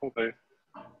 Okay.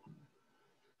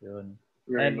 Yun.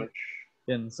 Very much.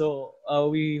 Yun. So,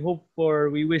 we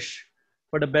wish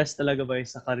for the best talaga ba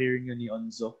sa career nyo ni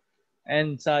Onzo.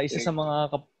 And sa isa sa mga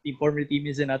former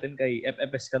teammates natin kay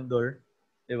FF Escandor,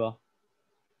 di ba?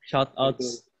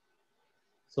 Shoutouts.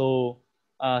 So,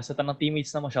 sa tanang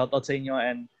teammates naman, shoutout sa inyo.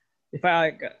 And if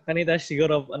kanina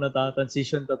siguro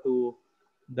transition to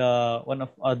the one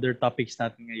of other topics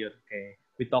natin ngayon. Okay.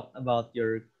 We talked about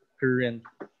your current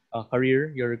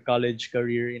career, your college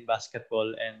career in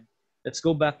basketball, and let's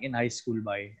go back in high school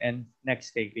and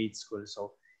next kay grade school.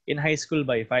 So, in high school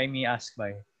if I may ask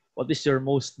what is your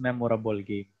most memorable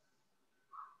game?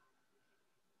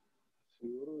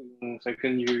 Siguro yung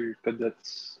second year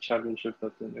cadets championship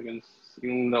natin against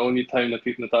yung the only time na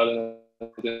natalo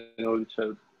natin ulit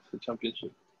sa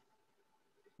championship.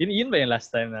 Yun ba yung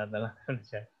last time na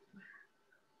siya?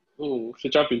 Oo, sa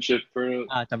championship. Pero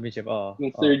championship, oo.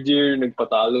 Yung third year,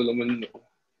 nagpatalo naman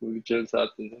ulit sa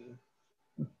atin.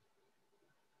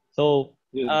 So,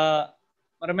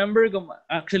 remember ko,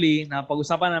 actually,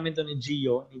 napag-usapan namin to ni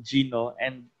Gino,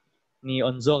 and ni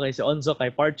Onzo. Kasi Onzo,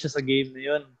 part siya sa game na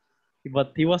yun.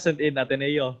 But he wasn't in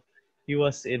Ateneo. He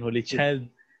was in Holy Child.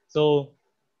 So,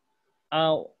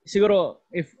 siguro,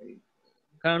 if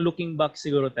looking back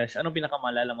siguro, Tesh, anong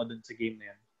pinakamalala mo dun sa game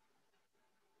na yun?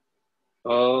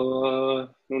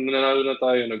 Nung nanalo na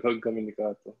tayo, nag-hug kami ni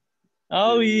Kato.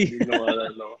 Hindi na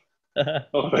maalala ko.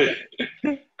 Okay.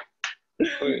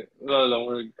 Wala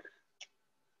lang.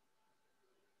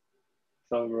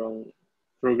 Sobrang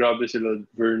grabe sila.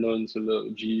 Vernon, sila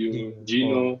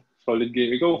Gino. Solid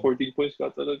game. Ikaw, 14 points ka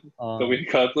talaga. Kami ni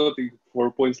Kato,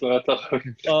 4 points lang ata.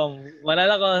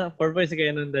 Malala ko, 4 points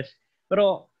kayo nun, Dash.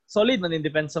 Pero, solid man in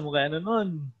defense mo kaya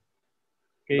nun.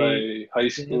 By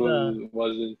high school,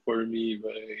 wasn't for me.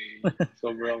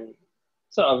 Sobrang,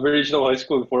 sa average ng high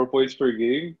school, 4 points per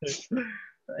game.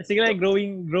 Sige lang,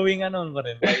 growing pa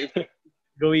rin.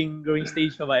 Growing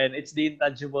stage pa ba? And it's the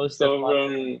intangibles that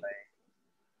matter.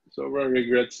 Sobrang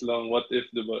regrets lang. What if,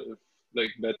 diba, if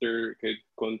better kahit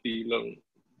konti lang,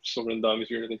 sobrang dami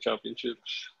siguro natin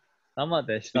championships. Tama,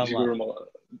 Tesh. Tama. Siguro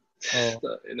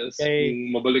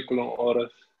mabalik ko lang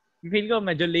oras. Feel ko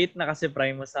medyo late na kasi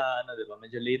prime mo sa diba?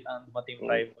 Medyo late ang dumating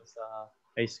prime mo sa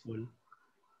high school.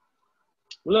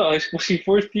 Wala, high school si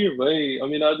fourth year ba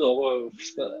aminado ako.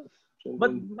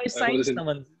 But may signs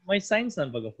naman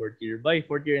pag fourth year. By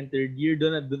fourth year and third year,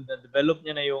 doon na develop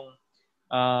niya na yung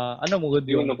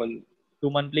yung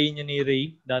 2-man play niya ni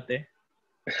Ray dati.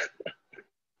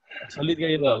 Solid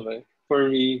kayo na. For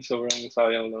me, sobrang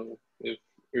sayang lang if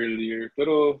earlier.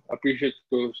 Pero appreciate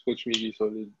ko Coach Miggy,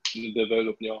 solid.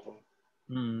 Na-develop niya ako.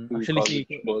 Actually,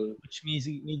 si Coach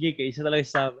Miggy, isa talaga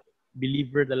sa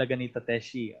believer talaga ni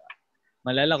Tateishi.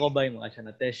 Malala ko ba yung mga siya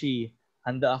na, Teshi,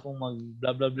 handa akong mag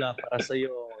blah blah blah para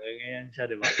sa'yo. Ganyan siya,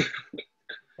 di ba?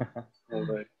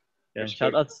 Okay. Yan.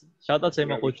 Shoutouts sa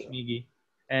mga Coach Miggy.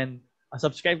 And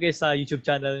subscribe kayo sa YouTube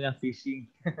channel niya, Fishing.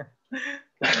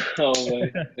 Okay.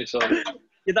 I saw it.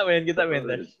 Kita mo yun,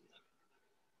 Dash.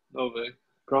 Okay.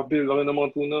 Grabe, laki ng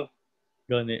mga tuna.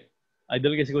 Gani.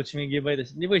 Idol kasi Coach Miggy ba?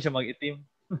 Hindi ba siya mag-itim?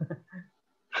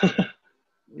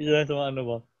 Hindi lang sa mga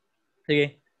ba.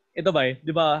 Sige. Ito ba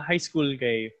di ba high school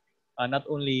kay not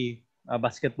only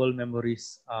basketball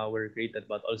memories were created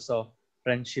but also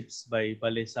friendships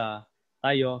bale sa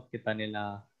tayo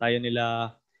nila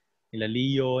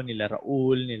Leo, nila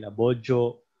Raul, nila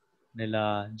Bojo,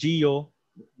 nila Gio,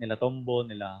 nila Tombo,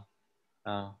 nila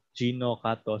Gino,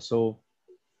 Kato. So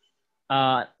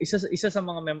isa sa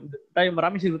mga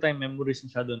marami siguro tayong memories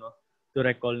masyado to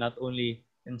recall not only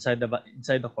inside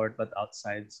the court but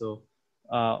outside. So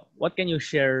what can you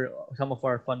share some of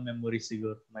our fun memories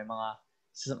siguro? May mga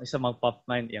isa mag-pop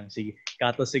mind yang sige.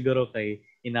 Kato siguro kay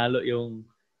inalo yung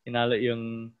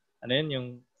yung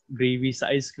gravy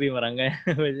sa ice cream marangay.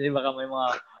 Baka may mga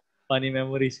funny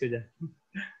memories ko diyan.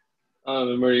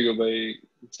 Memory ko by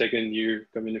second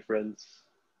year kami ni friends.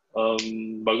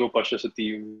 Bago pa siya sa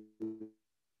team.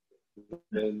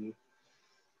 Then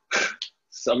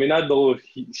sa aminado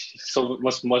so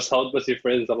mas hard pa si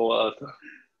friends ako ata.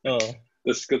 Oo.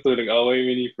 Tapos kato, nag-away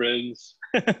mi ni friends.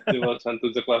 Diba,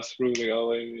 santo sa classroom,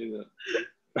 nag-away mi na.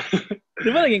 Di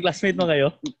ba naging classmate mo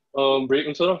kayo? Break,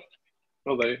 ang sarap.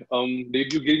 Okay.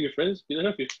 Debut game ni friends, hindi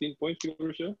na 15 points siguro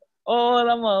siya.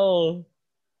 Alam mo,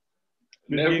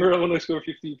 Never ako nag-score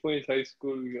 15 points high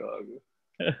school.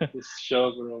 Tapos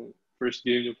siya, first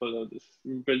game niya pala.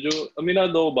 Medyo,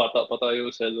 aminado ako, bata pa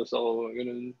tayo, selos ako,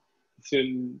 ganun. Tapos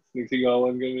yun,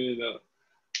 nagsigawan kami na,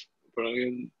 parang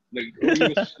yun,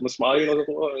 mas maayo na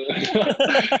ako.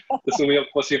 Tapos umiyak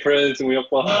pa si friends,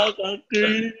 umiyak pa.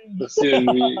 Tapos yun,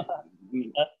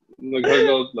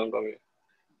 nag-hang out lang kami.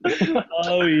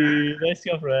 Oh, nice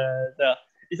ka, friends.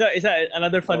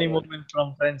 Another funny moment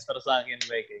from friends para sa akin,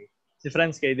 like, si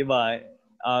friends kay, di ba,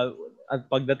 at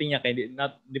pagdating niya kay,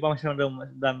 di pa masyadong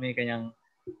dami kanyang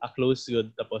close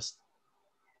good, tapos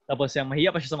yung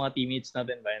mahiya pa siya sa mga teammates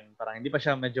natin ba, and parang hindi pa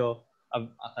siya medyo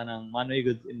kanang manoy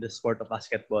good in the sport of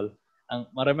basketball. Ang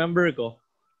ma-remember ko,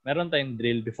 meron tayong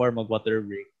drill before mag-water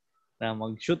break na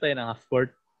mag-shoot tayo ng half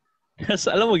court. Tapos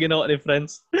alam mo ginawa ni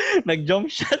friends, nag-jump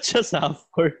shot siya sa half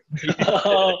court.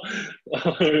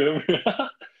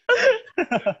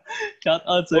 Shout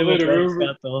out sa iyo, friends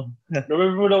ka to.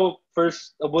 Remember na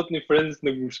first about ni friends,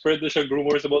 nag-spread na siya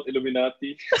rumors about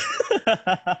Illuminati.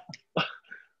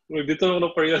 Dito ako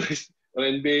na-realize,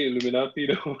 ang NBA, Illuminati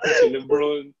daw, si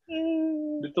Lebron.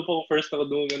 Dito pa ako first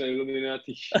nakadungan na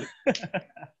Illuminati.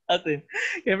 Atin,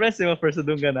 kaya friends, di mo first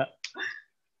nadungan na.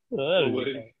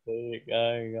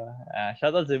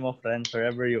 Shout out sa mga friends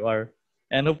wherever you are.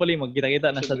 And hopefully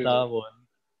magkita-kita na sa Davao.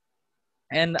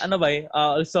 And ano ba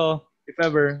also if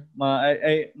ever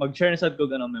mag-share na sad ko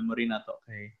ganong memory na to.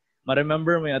 Okay.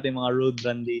 Ma-remember mo yung ating mga road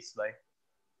run days ba?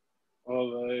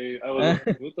 I was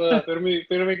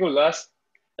pero may ko last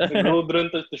nag-road run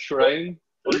to the shrine.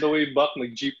 On the way back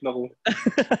nag-jeep na ko.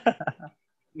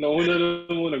 Nauna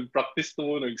na mo, nag-practice na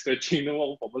mo, nag-stretching na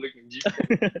mo ako pabalik ng jeep.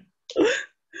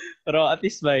 Pero at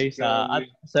least ba sa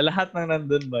lahat ng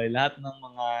nandun ba, lahat ng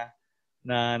mga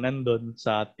na nandun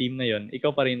sa team na yon, ikaw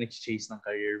pa rin nag-chase ng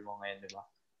career mo ngayon, di ba?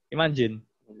 Imagine,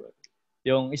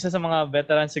 yung isa sa mga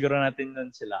veterans siguro natin nun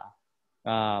sila,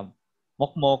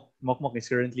 Mokmok is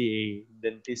currently a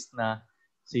dentist na.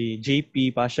 Si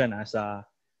JP pa siya nasa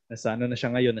ano na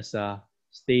siya ngayon, nasa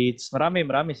States.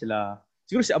 Marami sila.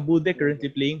 Siguro si Abude currently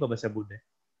playing pa ba si Abude?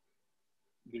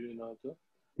 Hindi na ito.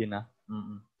 Hindi na.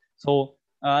 So,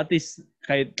 at least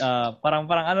kahit parang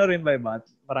ano rin ba,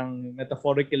 parang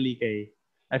metaphorically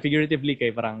figuratively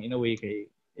parang in a way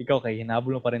ikaw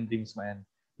hinabol mo pa rin dreams mo yan.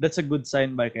 That's a good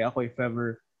sign ba kay ako if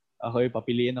ever ako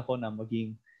papiliin ako na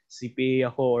maging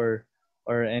CPA ako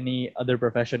or any other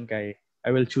profession I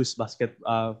will choose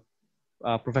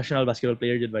professional basketball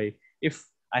player jud ba if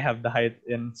I have the height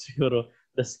and siguro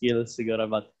the skills siguro,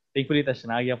 but thankfully tas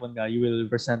nagyapon ka, you will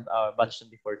present batch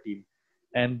 24 team.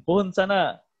 And pohon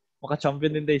sana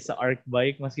maka-champion din tayo sa arc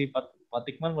bike. Maski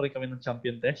patikman mo rin kami ng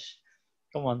champion, Tesh.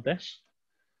 Come on, Tesh.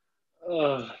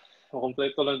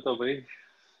 Kompleto lang to, bay.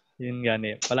 Yun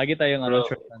gani. Palagi tayong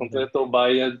kompleto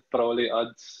bayad para wala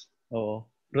odds. Oo.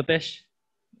 Pero Tesh,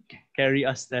 carry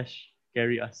us, Tesh.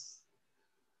 Carry us.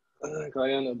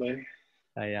 Kaya na, bay.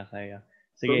 Kaya.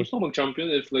 Sige. Pero gusto ko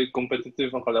mag-champion if like competitive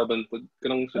ang kalaban po.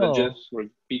 Kanang sila Jess or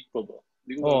peak pa ba?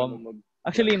 Hindi ko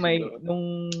actually,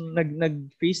 nung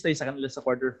nag-face tayo sa kanila sa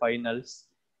quarterfinals,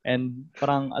 and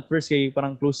parang at first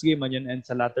parang close game man yun, and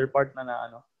sa latter part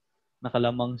na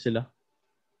nakalamang sila.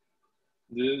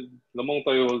 Lamang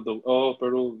tayo although.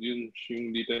 Pero yun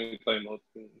yung dito yung timeout.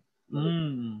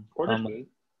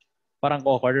 Parang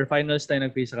quarterfinals tayo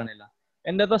nag-face sa kanila.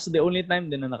 And that was the only time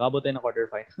din na nakabot tayo ng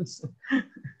quarterfinals.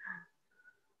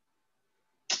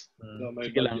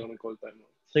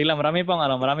 Sige lang, marami pang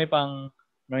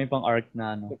arc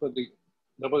na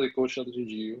Dapat i-coach natin si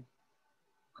Gio.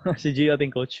 Si Gio ating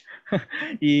coach.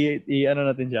 Ano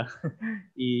natin siya?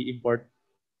 I-import.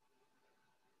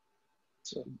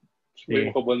 So,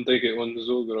 may makabantay kay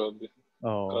Onzo, grabe.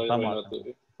 Tama.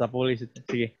 Sa police.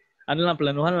 Sige. Ano lang,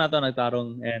 planuhan na natin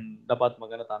nagtarong and dapat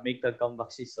make the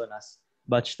comeback season as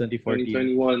batch 2014.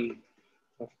 2021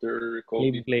 after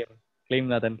COVID. Claim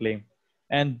natin.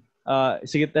 And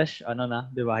sige Tesh,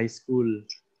 di ba, high school,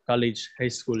 college,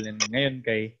 high school, and ngayon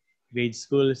kay grade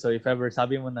school. So if ever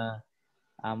sabi mo na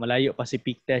malayo pa si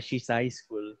peak Teshi sa high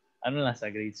school, sa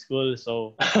grade school.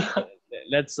 So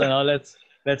let's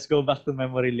go back to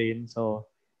memory lane. So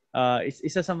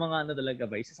isa sa mga talaga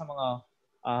ba, isa sa mga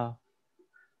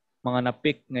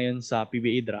na-pick ngayon sa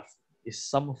PBA draft is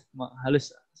some of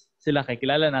halos sila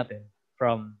kilala natin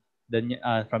from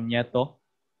Nieto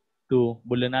to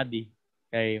Bulanadi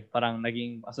kay parang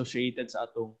naging associated sa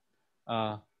atong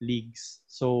leagues.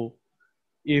 So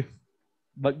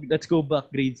let's go back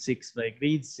grade 6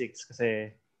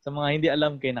 kasi sa mga hindi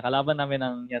alam nakalaban namin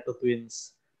ng Nieto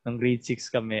Twins ng grade 6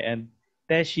 kami, and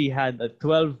Teshi had a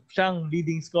 12 siyang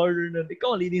leading scorer nun.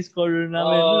 Ikaw leading scorer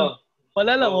namin.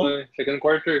 Palala mo. Second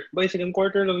quarter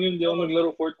lang yun. Hindi ako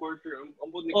naglaro fourth quarter.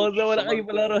 Wala kayo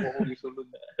palaro.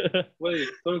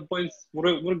 12 points.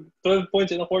 12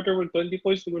 points in a quarter with 20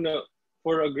 points na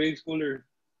for a grade schooler.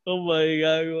 Oh my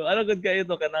God. Ano good kayo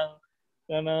ito?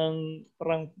 Kanang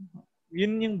parang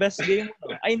yun yung best game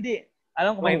mo. Ay, hindi.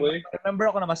 Alam ko, remember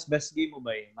ako na mas best game mo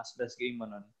ba eh. Mas best game mo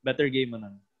nun. Better game mo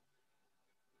nun.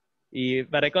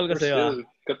 I-recall ko sa'yo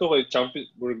Kato kay champion,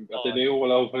 Ateneo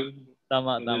wala ko.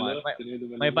 Tama.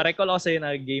 May pa-recall ako sa'yo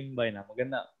na game by na.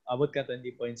 Maganda. Abot ka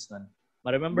 20 points nun.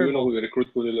 Ma-remember mo. Hindi ko recruit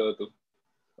ko nila ito.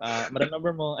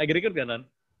 Ma-remember mo. Ay, recruit ka nun?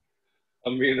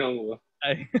 Amin ako.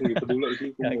 Ay. Hindi pa dula ko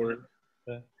more.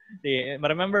 Sige,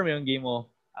 ma-remember mo yung game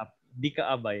mo. Di ka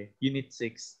abay. Unit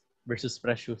 6 versus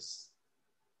Precious.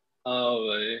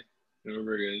 Okay.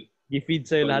 Remember yun. Gi-feed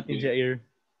sa'yo lahat yung Jair.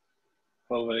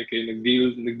 Okay.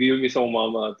 Nag-deal mi sa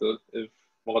mama to. If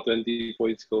maka 20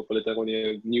 points ko, palitan ko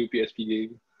niya yung new PSP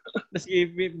game. Tapos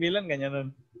bilang ganyan nun.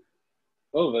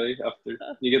 Okay, after.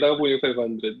 Nikita ko po yung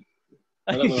 500.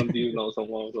 Wala mo ng deal na ako sa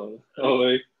mama ko.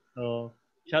 Okay.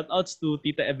 Shoutouts to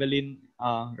Tita Evelyn.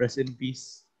 Rest in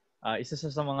peace. Isa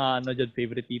sa mga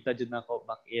favorite tita dyan ako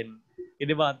back in.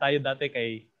 Di ba, tayo dati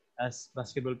as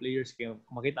basketball players, kung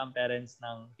makita ang parents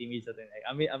ng teammates natin.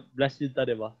 I mean, blessed yun ta,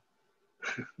 di ba?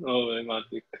 Okay,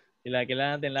 matik.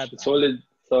 Kailangan natin lahat.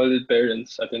 Solid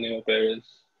parents, Ateneo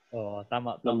parents.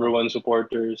 Tama. Number one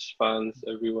supporters, fans,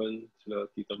 everyone. Sila,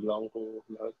 Tita Blanco,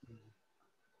 lahat.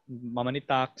 Mama ni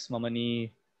Tax, mama ni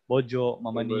Bojo,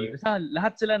 mama ni... Basta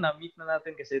lahat sila na-meet na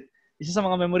natin kasi isa sa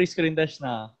mga memories ko rin, Dash,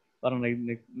 na parang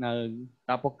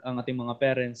nagtapok ang ating mga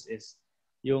parents is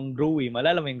yung Growy.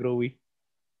 Malala mo yung Growy?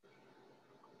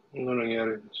 Ano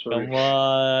nangyari? Sorry. Come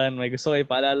on! May gusto ko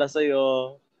ipaalala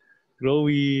sa'yo.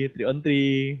 Growy, 3-on-3.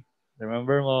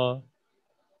 Remember mo?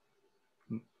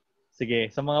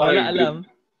 Sige, sa mga wala alam.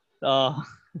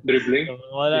 Dribbling? Sa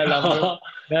mga wala alam.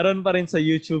 Meron pa rin sa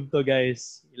YouTube to,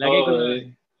 guys.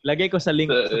 Ilagay ko sa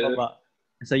link sa baba.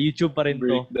 Sa YouTube pa rin to.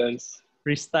 Breakdance.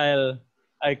 Freestyle.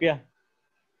 Ay, kuya.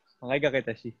 Mangay ka kay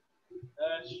Teshi.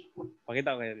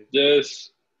 Pakita ko kayo.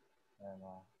 Yes.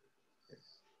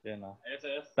 Yan o.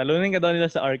 Talunin ka daw nila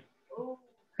sa ARC.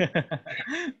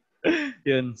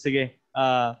 Yun, sige.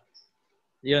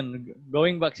 Yun,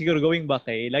 going back,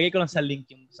 lagay ko lang sa link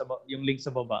yung link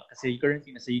sa baba kasi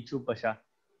currently nasa YouTube pa siya.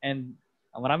 And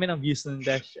marami ng views ng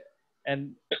Dash.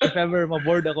 And if ever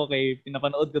ma-board ako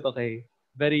pinapanood ko to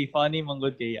very funny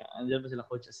manggod andyan pa sila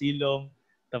Coach Asilom.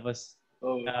 Tapos,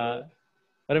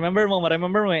 remember mo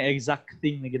yung exact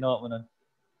thing na ginawa mo nun?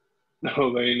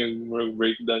 May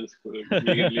nag-breakdance ko.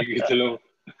 Ligit sila.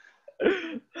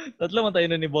 Tatlo man tayo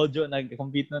nun ni Bojo,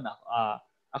 nag-compete nun.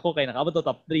 Ako nakaabot to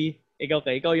top 3.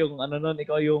 Ikaw yung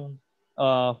ikaw yung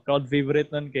crowd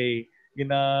favorite nun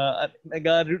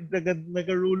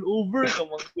nag-rule over ka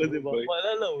mga ko, di ba?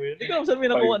 Maalala mo yun. Ikaw, saan may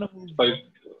nakuha ng move?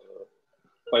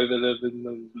 5'11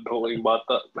 ng daking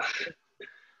bata.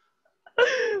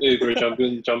 Pero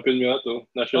champion mo ito.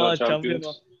 National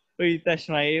champions. Uy, Tash,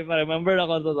 remember na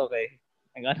ko to, okay?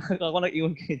 Ako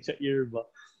nag-iwan kay Jair ba?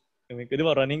 Kami ko, di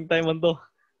ba, running time man to.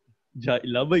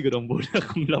 Ilabay ko ng bola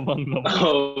kung lamang.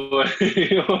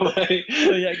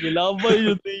 Kaya ilabay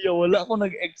yun niya. Wala ako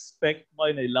nag-expect pa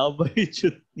na ilabay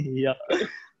yun niya.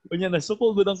 Kanya,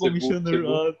 nasukol ko ng commissioner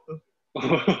ato.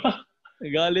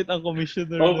 Nagalit ang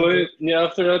commissioner. Niya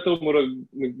after na to,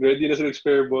 ready na sa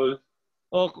spare ball.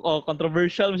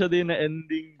 Controversial siya din na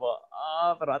ending ba?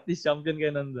 Pero at least champion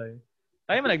kayo nanday.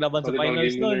 Tayo man naglaban sa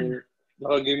finals nun.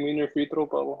 Naka-game winner free throw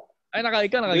pa ako. Ay,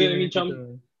 naka-game winner free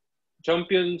throw.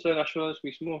 Champion sa nationals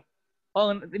mismo.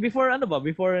 Before Okay,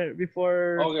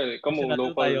 kamo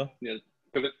local tayo.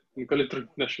 Yung kalitag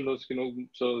nationals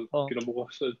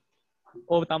kinabukasan.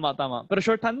 Tama. Pero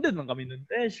short-handed man kami nun.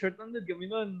 Short-handed kami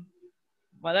nun.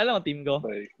 Maalala mo team ko?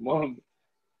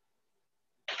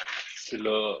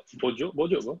 Sila Bojo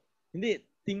ba? Hindi,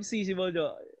 Team C si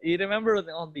Bojo. I-remember ko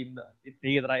akong team na.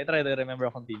 Try to remember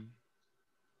akong team.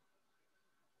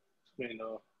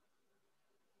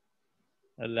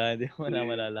 Wala, hindi ko na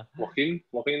malala. Joaquin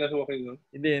na si Joaquin, no?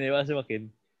 Hindi, wala si Joaquin.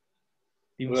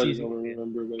 Team C.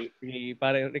 Remember ba?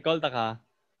 Pare, recall ta ka.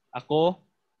 Ako,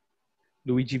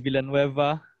 Luigi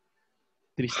Villanueva,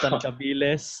 Tristan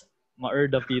Cabiles,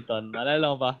 Maer Dapitan. Naalala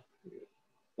mo pa?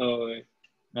 Okay.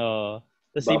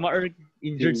 Tapos si Maer,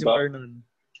 injured si Maer nun.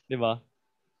 Di ba?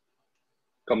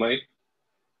 Kamay?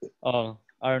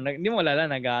 Hindi mo malala,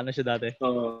 nag-ano siya dati.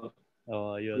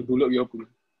 Yun. Dulag yapon.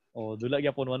 Dulag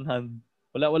yapon one hand.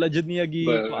 Wala dyan niya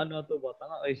paano to ba?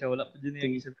 Tanga kayo siya, wala pa dyan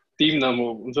niya team na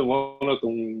mo, unsa mo na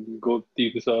itong gold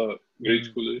team sa grade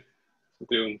school eh.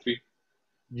 Ito yung 3.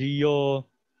 Gio,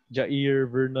 Jair,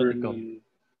 Vernon, ikaw.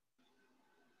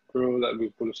 Pero wala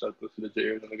pulo sa ito, sila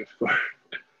Jair na nag-score.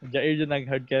 Jair dyan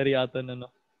nag-hard carry ato na,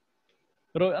 no?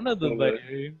 Pero ano doon ba?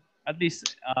 At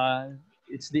least,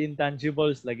 it's the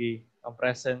intangibles lagi. Ang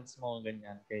presence mo,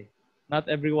 ganyan. Okay?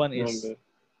 Not everyone is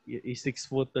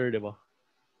 6-footer, di ba?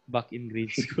 Back in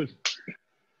grade school.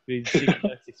 Grade 6,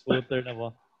 6-footer na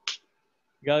ba?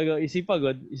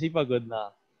 Isipagod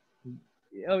na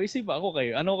isip ako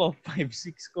kayo, ano ko,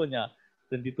 5'6" ko niya,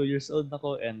 22 years old na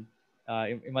ko, and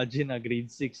imagine na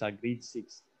grade 6, grade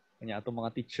 6. Kanya, itong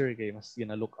mga teacher kayo, mas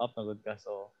look up na good ka.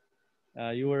 So,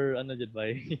 you were, dyan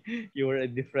ba? You were a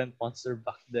different monster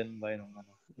back then ba, nung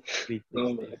grade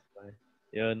 6 days ba?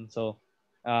 Yun,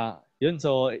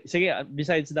 so, sige,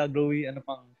 besides the glowy, ano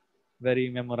pang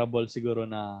very memorable siguro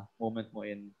na moment mo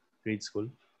in grade school?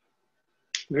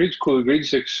 Grade school, grade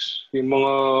 6, yung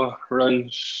mga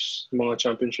runs, mga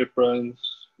championship runs,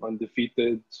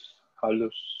 undefeated,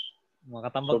 halos. Mga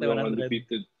katambak tayo 100.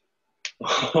 Undefeated.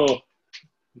 Oh,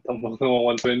 tambak na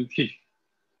 120.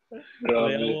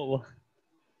 Grabe.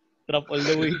 Trap all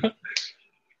the way.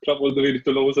 Trap all the way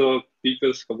dito lang sa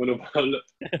Tikas, kamo na bahala.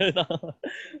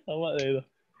 Tama na ito.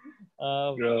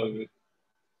 Grabe.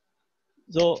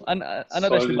 So, ano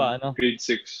Teshi ba? Grade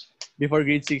 6. Before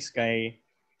grade 6 kay,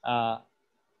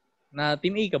 na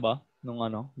Team A ka ba? Nung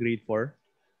grade 4?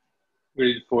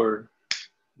 Grade 4.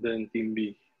 Then Team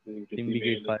B. Then Team B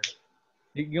grade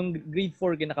 5. Yung grade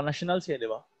 4, kinaka-national siya, di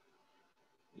ba?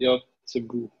 Yup,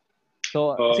 Cebu.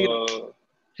 So,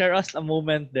 share us a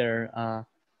moment there.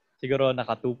 Siguro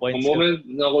naka 2 points. A moment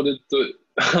na ako dito,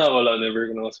 wala, never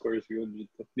ko naka-score siguro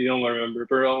dito. Hindi ko ma-remember.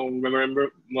 Pero ang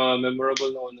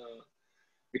memorable na ako na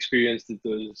experience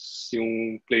dito is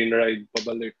yung plane ride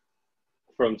pabalik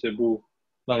from Cebu.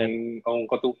 Bakit? Ang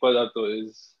katupad ato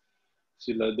is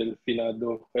sila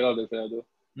Delfinado. Kaya Delfinado?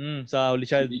 Sa Holy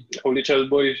Child. Holy Child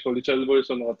Boys. Holy Child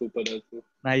Boys ang nakatupad ato.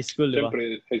 Na high school, di ba?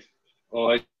 Siyempre,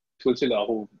 high school sila.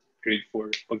 Ako, grade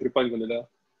 4. Pagtripan ko nila.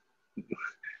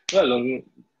 Wala lang.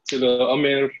 Sila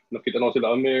Amer. Nakita ko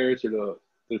sila Amer. Sila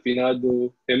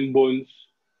Delfinado. Embons.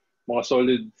 Mga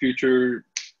solid future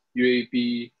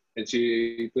UAP,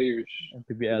 NCAA players.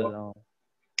 PBL, diba?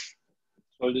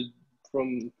 Solid.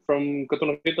 From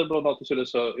nakita daw natin sila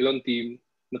sa ilang team.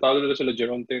 Natalo nila sila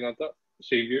Geronte nata.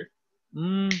 Xavier.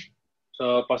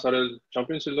 Sa Pasarel.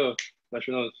 Champion sila.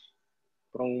 Nationals.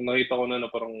 Parang nakita ko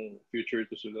na parang future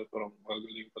to sila. Parang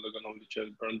magaling talaga ng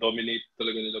Lichel. Parang dominate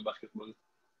talaga nila basketball.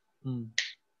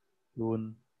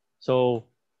 Yun. So,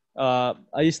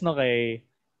 ayos na kay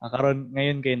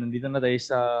ngayon kay nandito na tayo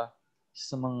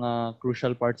sa mga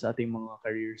crucial parts sa ating mga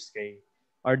careers kay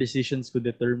our decisions could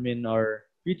determine our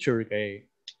future kay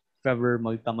if ever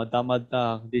magtamad-tamad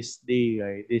ta this day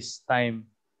kay this time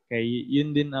kay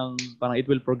yun din ang parang it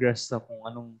will progress sa kung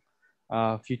anong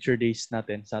future days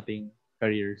natin sa ating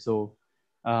career. So,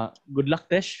 good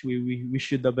luck Tesh. We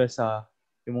wish you the best sa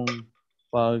yung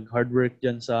pag hard work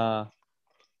diyan sa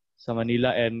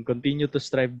Manila and continue to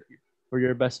strive for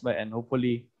your best by and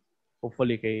hopefully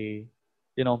kay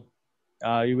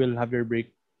you will have your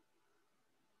break.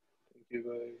 Thank you,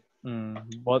 bye.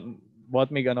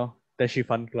 Bought me Teshi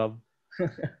fan club.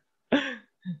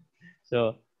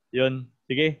 So, yun.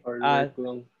 Sige.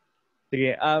 Sige.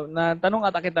 Natanong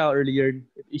ata kita earlier.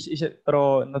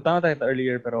 Pero natanong kita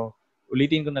earlier pero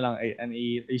ulitin ko na lang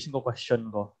ayusin ko question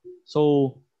ko.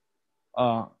 So,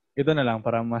 ito na lang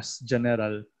para mas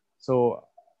general. So,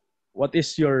 what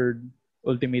is your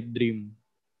ultimate dream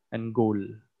and goal?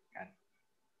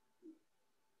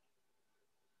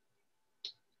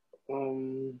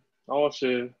 Ako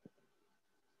kasi,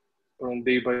 parang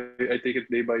I take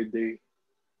it day by day.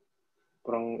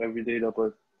 Parang everyday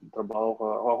dapat trabaho ka.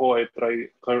 Ako, I try,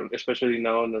 especially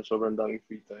now na sobrang daming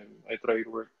free time, I try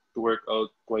to work out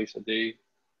twice a day.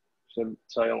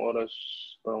 Sayang oras,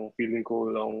 parang feeling ko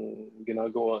lang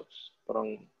ginagawa.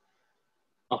 Parang,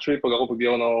 actually, pag di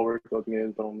ako naka-workout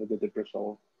ngayon, parang nade-depress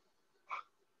ako.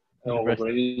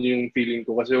 Parang yun yung feeling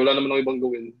ko. Kasi wala naman akong ibang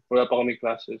gawin. Wala pa kami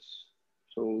classes.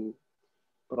 So,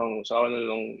 parang sa akin na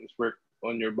lang is work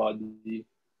on your body,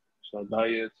 sa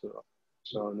diet,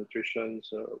 sa nutrition,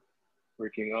 sa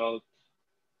working out.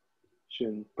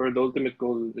 Pero the ultimate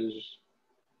goal is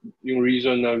yung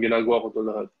reason na ginagawa ko to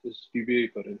lahat is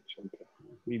PBA pa rin, syempre.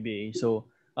 PBA. So,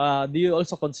 do you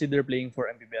also consider playing for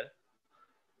MPBL?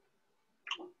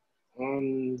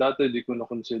 Dati di ko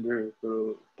na-consider.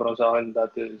 Pero parang sa akin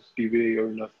dati is PBA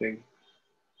or nothing.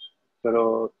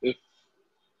 Pero if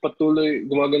patuloy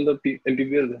gumaganda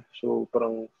MPBL. So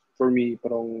parang for me,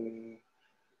 parang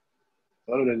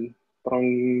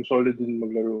solid din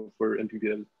maglaro for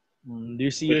MPBL. Do you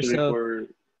see yourself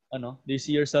do you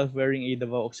see yourself wearing a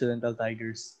Davao Occidental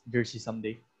Tigers jersey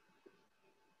someday?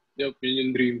 Yep, yun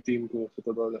yung dream team ko sa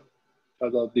Tabala.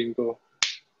 Shoutout team ko.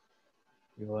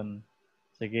 Yun.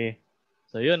 Sige.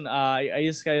 So yun,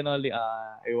 ayos kayo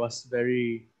I was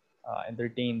very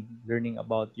entertained learning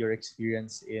about your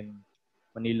experience in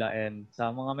Manila and sa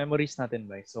mga memories natin,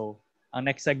 ba. So, ang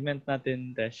next segment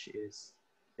natin, Tesh, is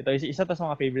ito isa sa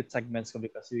mga favorite segments ko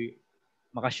because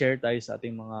makashare tayo sa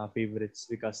ating mga favorites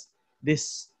because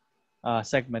this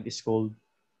segment is called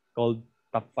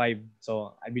Top 5.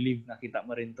 So, I believe nakita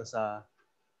mo rin to sa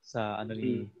ano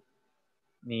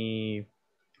ni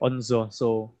Onzo.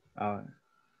 So,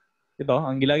 ito,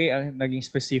 ang naging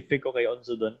specific ko kay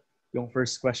Onzo doon. Yung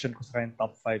first question ko sa kanyang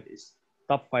top 5 is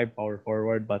top 5 power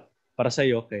forward, but para sa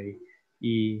iyo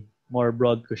more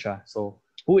broad ko siya. So,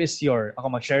 ako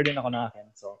mag-share din ako ng akin.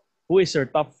 So, who is your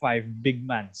top 5 big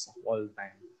mans of all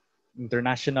time?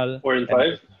 International. 4 and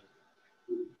 5?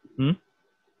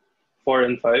 4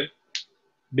 and 5?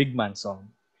 Big mans, so.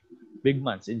 Big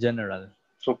mans in general.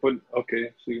 So,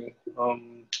 okay. Sige.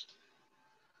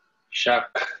 Shaq,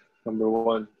 number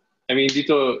 1. I mean,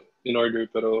 dito in order,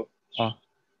 pero...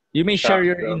 You may share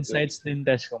your insights din,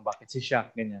 Tesh, kung bakit si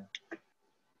Shaq ganyan.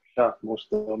 Shaq, most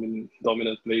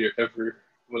dominant player ever.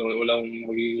 Walang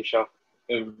magiging Shaq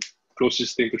ever.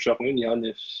 Closest thing to Shaq ngayon,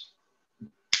 Giannis.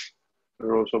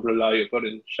 Pero sobrang layo pa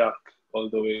rin. Shaq, all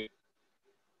the way.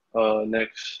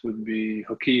 Next would be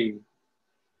Hakeem.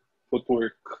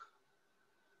 Footwork.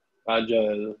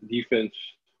 Agile. Defense.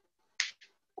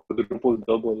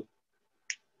 Quadruple-double.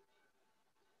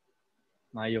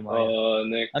 Mayo.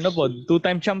 Next. Ano po?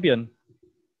 2-time champion?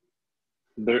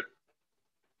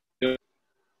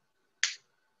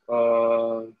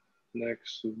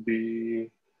 Next would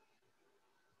be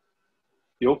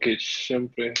Jokic,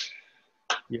 syempre.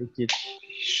 Jokic.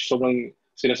 Sobrang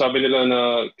sinasabi nila na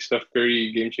Steph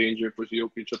Curry game changer po si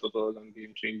Jokic, sa totoo lang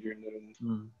game changer na rin.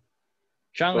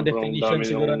 Siya ang definition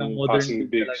siguro ng modern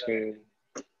big talaga.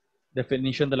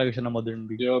 Definition talaga siya ng modern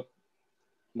big. Yup.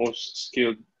 Most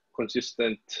skilled,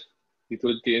 consistent. Di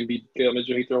tulad kay Embiid. Kaya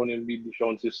medyo hater ako ng Embiid. Di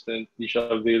siya consistent. Di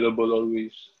siya available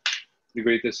always. The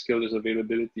greatest skill is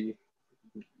availability.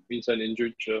 Minsan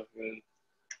injured siya. And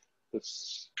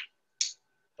that's,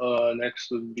 next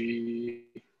would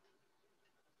be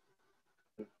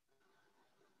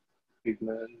big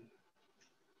man.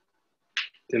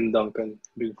 Tim Duncan.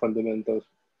 Big fundamentals.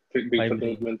 Big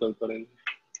fundamental pa rin.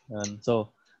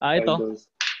 So, ito.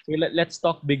 So let's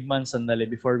talk big man sandali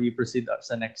before we proceed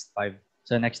sa next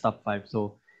top 5.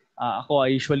 So, ako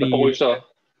usually...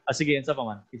 sige, isa pa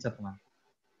man.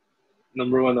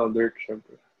 Number 1 Dirk,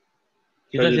 syempre.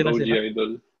 Sino?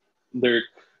 Idol. Dirk.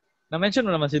 Na-mention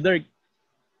mo naman si Dirk.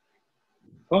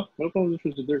 Wala pa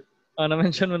mention si Dirk.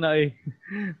 Na-mention mo na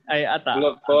ay ata.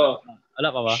 Wala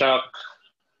pa ba? Shaq.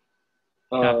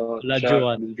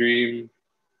 Shaq, Dream.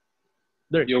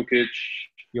 Dirk. Jokic.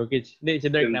 Hindi, si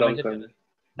Dirk na-mention.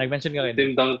 Nag-mention ka rin.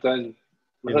 Tim Duncan.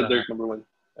 Basta Dirk, number 1.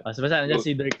 So basta nandiyan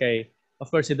si Dirk of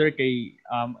course si Dirk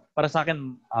para sa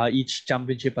akin each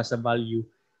championship has a value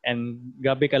and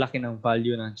gabi kalaki ng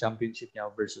value ng championship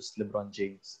niya versus LeBron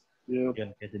James. Yep.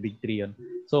 Yun, kasi big 3 yun.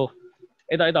 So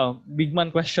ito big man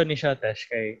question ni siya, Tesh,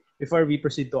 before we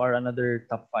proceed to our another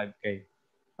top 5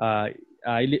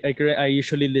 I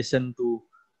usually listen to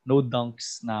No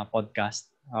Dunks na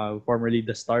podcast, formerly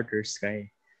The Starters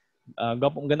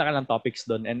ganda ka ng topics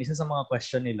doon. And isa sa mga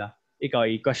question nila,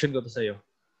 i-question ko to sa'yo.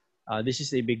 This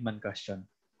is a big man question.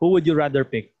 Who would you rather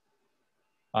pick?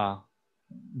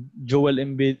 Joel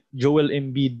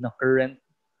Embiid na current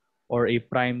or a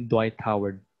prime Dwight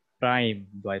Howard? Prime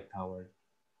Dwight Howard.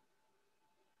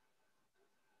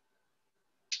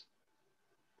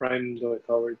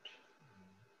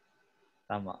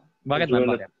 Tama. Bakit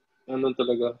man? Ano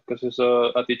talaga? Kasi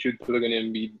sa attitude talaga ni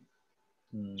Embiid.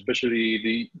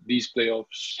 Especially these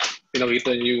playoffs.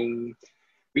 Pinakita niya yung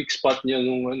weak spot niya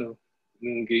nung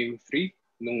game 3,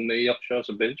 nung naiyak siya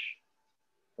sa bench.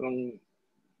 Parang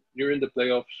you're in the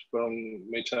playoffs, parang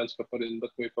may chance ka pa rin,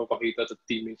 but may papakita sa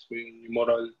teammates mo yung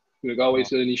moral. Nag-away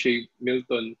sila ni Shea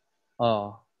Milton.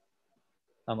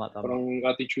 Tama. Parang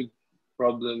attitude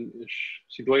problem is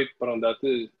si Dwight parang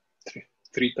dati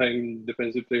 3-time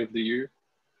defensive player of the year.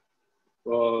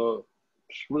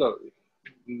 Wala.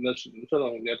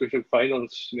 Never siya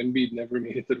finals. Embiid never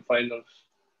made it to the finals.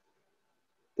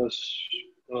 Tapos,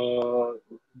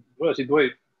 si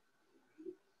Dwight,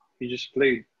 he just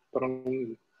played.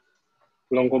 Parang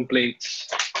walang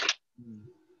complaints.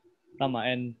 Tama.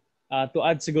 And to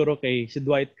add siguro si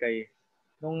Dwight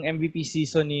nung MVP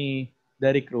season ni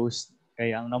Derrick Rose,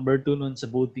 ang number 2 nun sa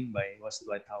voting was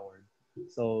Dwight Howard.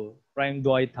 So, prime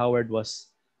Dwight Howard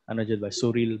was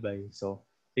surreal So,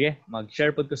 sige,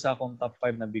 mag-share po ko sa akong top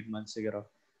 5 na big man siguro.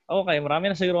 Marami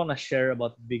na siguro na-share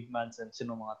about big mans and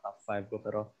sino mga top 5 ko.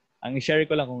 Pero, ang i-share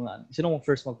ko lang kung sino mong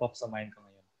first mag-pop sa mind ko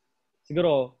ngayon.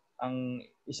 Siguro, ang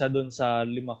isa dun sa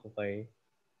 5 ko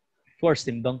of course,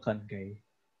 Tim Duncan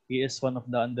he is one of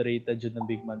the underrated yun ng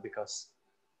big man because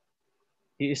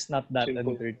he is not that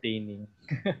entertaining.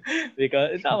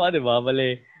 Because, tama, di ba?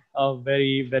 Bale,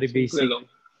 Very, very Simple basic. lang.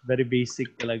 Very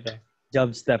basic talaga.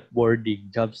 Jump step, boarding.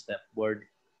 Jump step, boarding.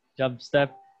 Jump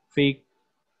step, fake,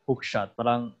 hook shot.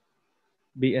 Parang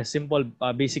simple,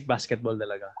 basic basketball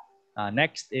talaga.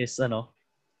 Next is,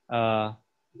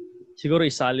 siguro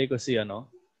isali ko si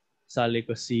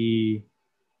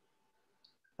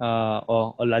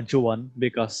Olajuwon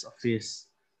because of his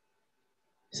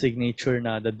signature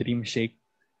na the dream shake.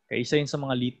 Kaya isa yun sa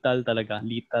mga lethal talaga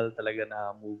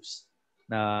na moves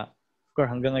na of course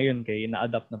hanggang ngayon kay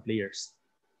na-adapt na players.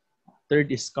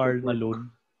 Third is Karl Malone.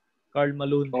 Karl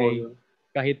Malone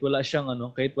kahit wala siyang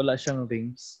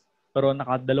rings, pero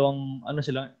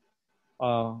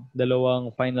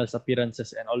dalawang finals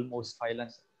appearances and almost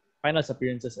finals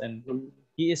appearances, and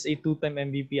he is a two-time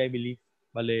MVP, I believe.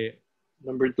 Bale,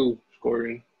 number 2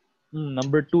 scoring.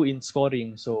 Number 2 in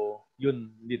scoring. So,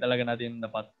 yun, hindi talaga natin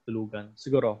dapat tulugan.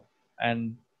 Siguro.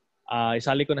 And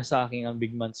isali ko na sa akin ang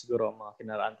big man siguro, mga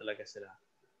kinaraan talaga sila.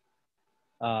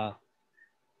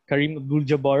 Kareem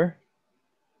Abdul-Jabbar,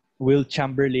 Will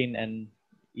Chamberlain, and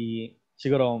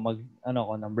siguro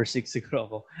number 6 siguro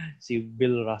ako, si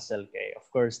Bill Russell. Kay of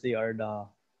course, they are the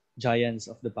giants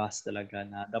of the past talaga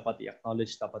na dapat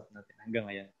i-acknowledge dapat natin hanggang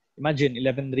ngayon. Imagine,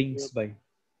 11 rings by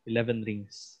 11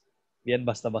 rings. Yan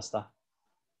basta-basta.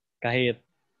 Kahit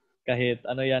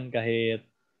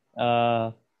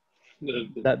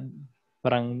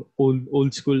parang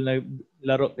old school na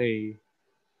laro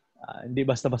hindi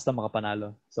basta-basta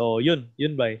makapanalo. So, yun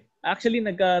ba? Actually,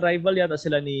 nagka-rival yata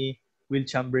sila ni Will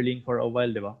Chamberlain for a while,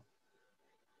 di ba?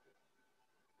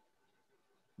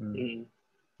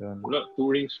 Wala,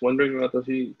 2 rings. 1 ring na ito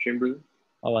si Chamberlain.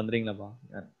 1 ring na ba?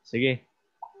 Yan. Sige,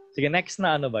 next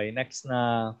na Next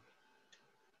na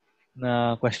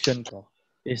question ko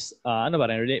is,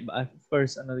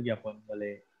 first,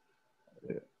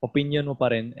 opinion mo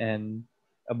pa rin and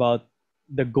about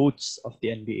the GOATs of the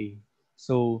NBA.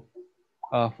 So,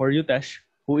 for you, Tesh,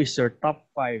 who is your top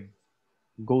 5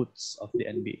 GOATs of the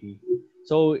NBA?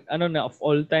 So, of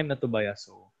all time na to ba?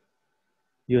 So,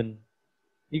 yun.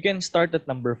 You can start at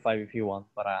number 5 if you want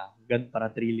para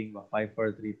thrilling ba? 5,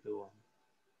 4, 3, 2, 1.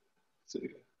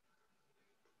 Sige.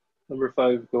 Number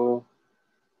 5 ko,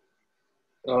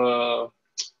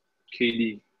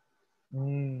 KD.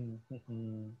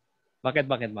 Bakit?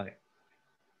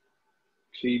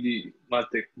 KD,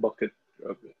 Matic, bucket.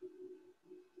 Grabe.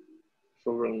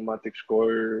 Sobrang Matic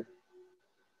score.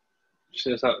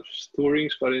 2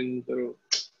 rings pa rin, pero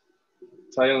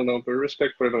sayang lang. Pero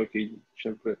respect pa rin KD.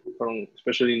 Siyempre, parang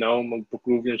especially now,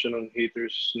 magpo-prove yan siya ng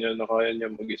haters niya na kaya niya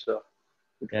mag-isa.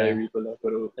 With Kyrie pala.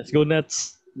 Pero, let's go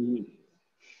Nets.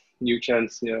 New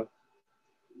chance niya.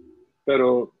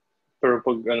 Pero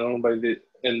pag by the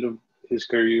end of his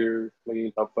career,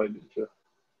 maging top 5 din siya.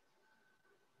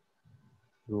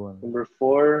 Number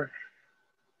 4,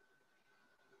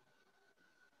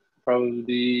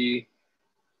 probably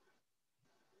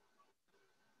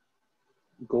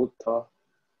GOAT, ha?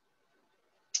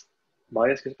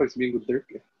 Bias kasi pag sabihin ko Dirk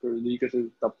eh. Pero hindi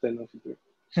kasi top 10 lang si Dirk.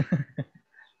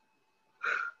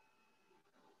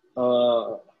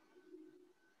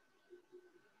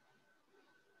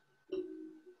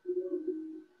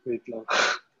 Wait lang.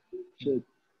 Shit.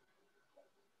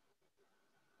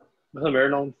 Basta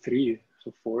meron akong 3 eh. So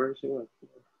 4, siguro.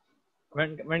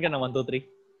 Meron ka na 1, 2,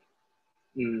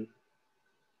 3?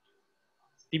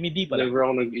 Timmy D pala. Never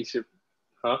ako nag-isip.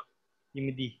 Ha?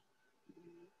 Timmy D.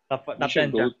 Top 10 siya.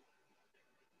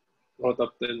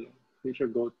 Top 10. Hindi siya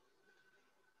GOAT.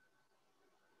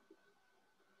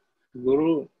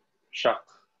 Siguro, Shaq.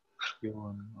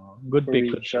 Yun. Good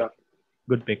pick. Shaq.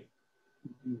 Good pick.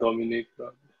 Dominate.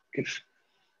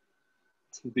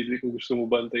 Hindi ko gusto mo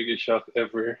bantay kay Shaq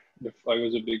ever if I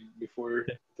was a big before.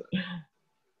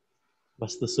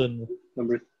 Basta soon.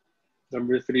 Number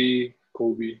 3,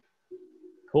 Kobe.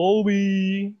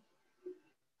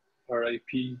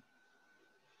 R.I.P.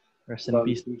 Rest in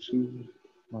peace.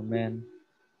 My man.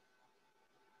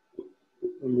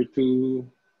 Number 2,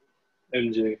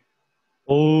 MJ.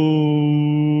 Okay.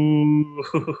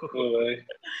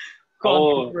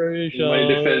 Controversial. In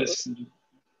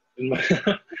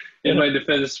my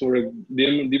defense,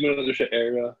 di mo na to siya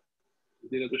era.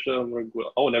 Hindi na to siya, never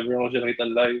ako siya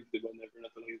nakita live, di ba? Never na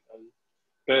to nakita.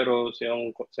 Pero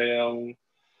sayang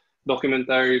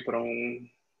documentary, parang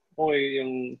okay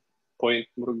yung point,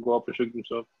 gwapo siya dun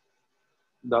sa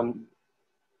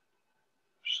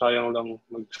sayang lang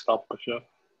mag-stop pa siya.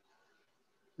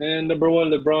 And number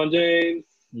 1, LeBron James.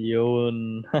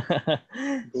 Yun.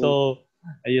 So,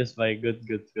 ayos ba? Good.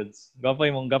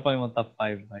 Gapay mong top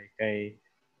 5 ba? Kay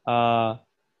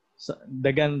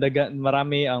dagan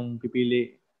marami ang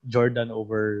pipili Jordan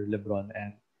over LeBron,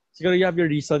 and siguro you have your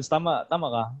reasons. Tama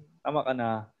ka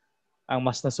na ang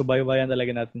mas nasubaybayan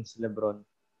talaga natin si LeBron.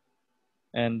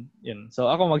 And yun. So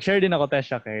ako, mag-share din ako,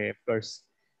 Tesha, kay, of course,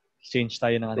 exchange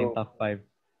tayo ng ating top 5.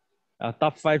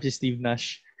 Top 5 si Steve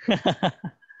Nash.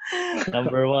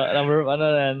 number 1,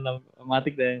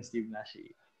 matik din Steve Nash.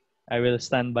 I will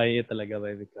stand by it talaga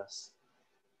because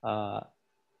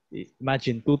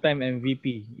imagine, 2-time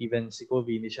MVP. Even si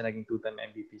Kobe, hindi siya naging 2-time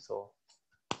MVP. So,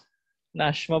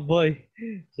 Nash, my boy.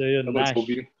 So, yun, Nash.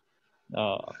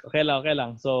 Okay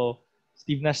lang. So,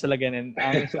 Steve Nash talaga. And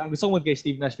ang gusto ko kay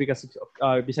Steve Nash because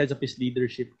besides of his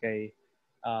leadership kay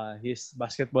his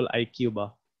basketball IQ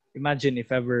ba. Imagine if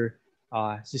ever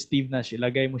si Steve Nash,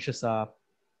 ilagay mo siya sa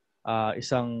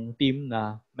isang team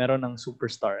na meron ng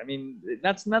superstar. I mean,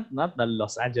 that's not the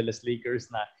Los Angeles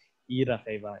Lakers na era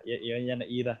kay ba? Yan na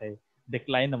era kay.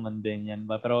 Decline naman din yan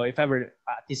ba? Pero if ever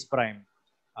at his prime,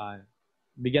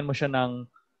 bigyan mo siya ng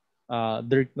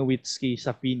Dirk Nowitzki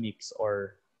sa Phoenix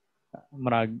or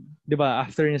marag, 'di ba?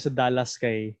 After niya sa Dallas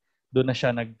kay doon na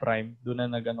siya nag-prime, doon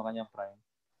na nag-ano kanyang prime.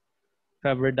 If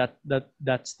ever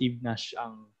that Steve Nash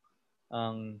ang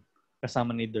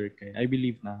kasama ni Dirk. I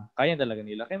believe na kaya talaga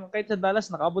nila. Kahit sa Dallas,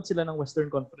 nakaabot sila ng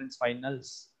Western Conference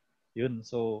Finals. Yun.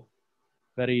 So,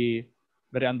 very,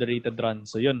 very underrated run.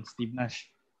 So, yun, Steve Nash.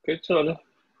 Kahit sa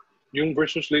yung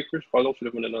versus Lakers, follow sila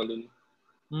mananalo.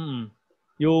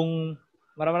 Yung,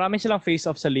 marami silang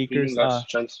face-off sa Lakers. Yung last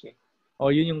chance niya.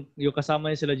 Yun yung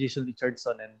kasama niya sila Jason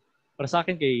Richardson. And para sa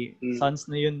akin, kay Suns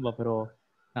na yun ba? Pero,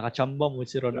 nakachamba mo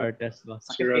si Ron Artest ba?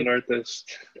 Si Ron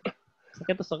Artest.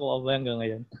 Sakit sa kuha ba hanggang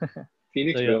ngayon?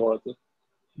 Phoenix so, ba ako ito?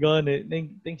 Gone.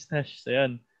 Thanks, Nash. So,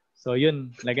 yun. So,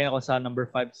 yun. Lagyan ako sa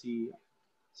number 5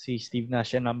 si Steve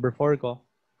Nash. And number 4 ko,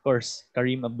 of course,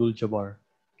 Kareem Abdul-Jabbar.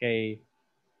 Kay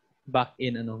back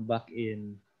in,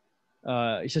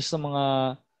 isa sa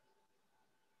mga,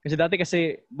 kasi dati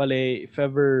bale, if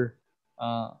ever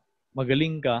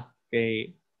magaling ka,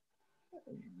 kay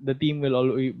the team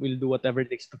will do whatever it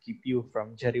takes to keep you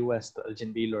from Jerry West to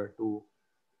Elgin Baylor to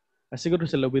siguro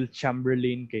sila Will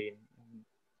Chamberlain kay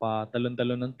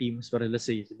patalon-talon ng teams pero let's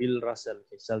say si Bill Russell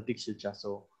kay Celtics siya.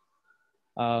 So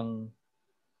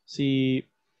si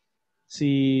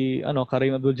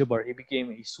Kareem Abdul-Jabbar, he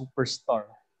became a superstar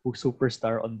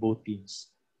on both teams,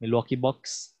 Milwaukee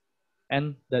Bucks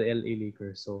and the LA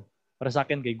Lakers. So para sa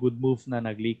akin kay good move na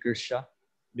nag-Lakers siya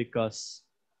because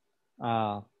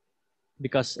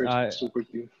super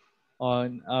team.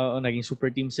 Naging super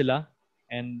team sila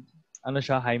and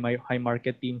high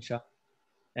market team siya.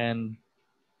 And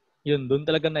yun, doon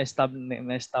talaga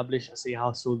na-establish as a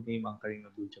household name ang Kareem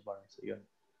Abdul-Jabbar. So yun.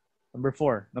 Number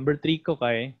 4. Number 3 ko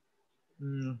kay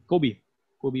Kobe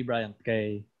Bryant.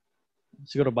 Kay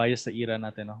siguro bias sa era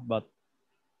natin, no? But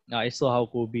I saw how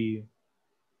Kobe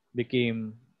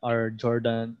became our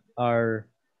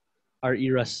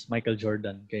era's Michael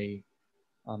Jordan. Kay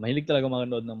mahilig talaga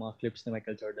manood ng mga clips ni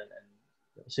Michael Jordan and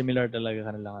similar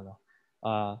talaga kanilang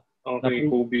Okay,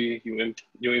 Kobe, yung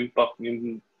impact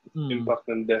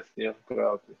ng death niya.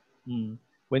 Grabe.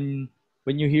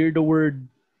 When you hear the word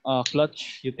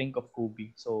clutch, you think of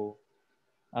Kobe. So,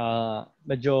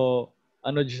 medyo,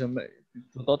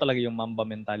 totoo talaga yung Mamba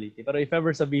mentality. Pero if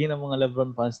ever sabihin ng mga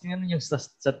LeBron fans, tingnan yung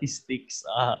statistics.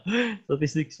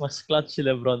 Statistics, mas clutch si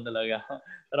LeBron talaga.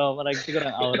 Pero siguro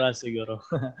ang aura siguro.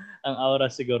 Ang aura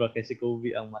siguro kasi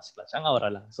Kobe ang mas clutch. Ang aura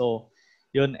lang. So,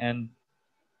 yun and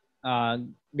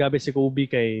gabi si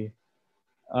Kobe kay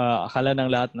akala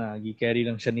ng lahat na gi-carry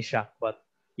lang siya ni Shaq but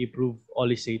he proved all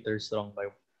his haters wrong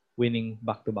by winning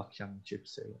back-to-back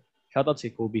championships. Shout out si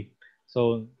Kobe.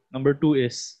 So, number 2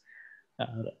 is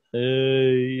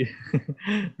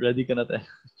ready ka na tayo.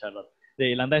 Charot.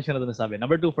 Ilang times ko na ito nasabi.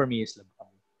 Number 2 for me is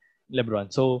LeBron.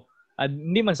 So,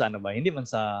 hindi man sa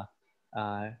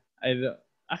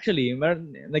actually,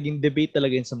 naging debate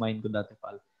talaga yun sa mind ko dati,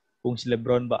 pal. Kung si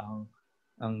LeBron ba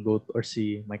ang GOAT or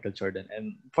si Michael Jordan.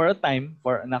 And for a time,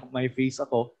 my face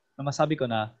ako, na masabi ko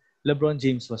na LeBron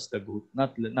James was the GOAT,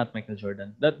 not Michael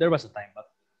Jordan. There was a time. But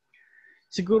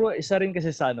siguro, isa rin kasi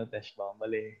sa Tesh ba?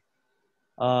 Mali.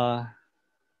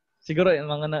 Siguro, yung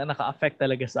mga naka-affect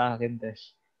talaga sa akin,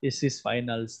 Tesh, is his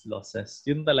finals losses.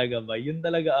 Yun talaga ba? Yun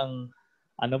talaga ang,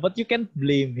 but you can't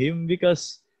blame him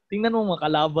because tingnan mo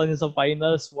makalaban niya sa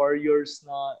finals, Warriors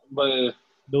na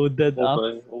loaded up.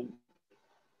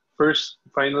 First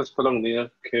finals pa lang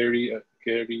niya, carry,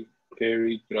 grabe.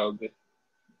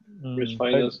 First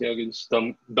finals niya against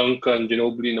Duncan,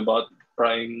 Ginobili, about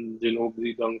prime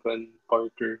Ginobili, Duncan,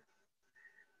 Parker.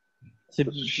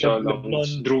 Siya lang,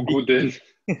 Drew Gooden.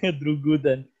 Drew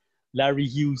Gooden, Larry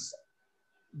Hughes.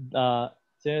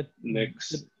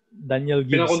 Next. Daniel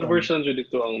Gibson. Pinakontroversial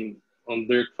dito ang On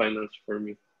Dirk Finals for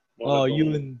me.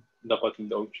 Yun. Dapat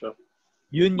daw siya.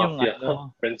 Yun Mafia.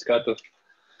 yung Friends ka to.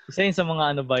 Isa yun sa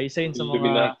mga isa yun sa mga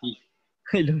Illuminati.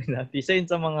 Illuminati. Isa yun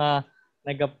sa mga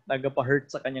nagpa-hurt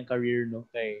sa kanyang career, no?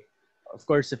 Kay, of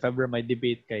course, if ever may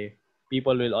debate kay,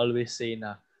 people will always say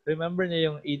na, remember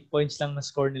niya yung 8 points lang na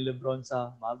score ni LeBron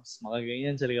sa Mavs?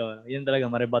 Makaganyan sila. Yun talaga,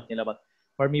 marebat nila. But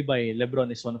for me,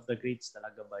 LeBron is one of the greats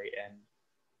talaga, and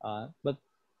but,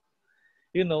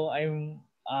 I'm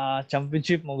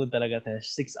championship mo good talaga,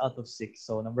 Tesh. 6 out of 6.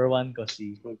 So, number 1 ko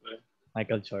si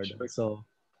Michael Jordan. So,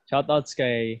 shoutouts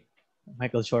kay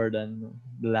Michael Jordan,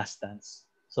 The Last Dance.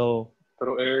 So,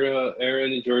 pero era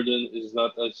ni Jordan is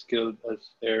not as skilled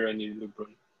as era ni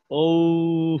LeBron.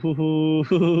 Oh,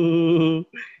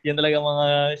 yan talaga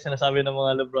mga sinasabi ng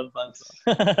mga LeBron fans.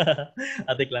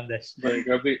 Ate Clandesh.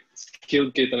 Grabe,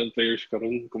 skilled kita ng players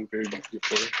karon compared to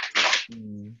before.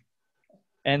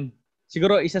 And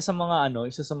siguro isa sa mga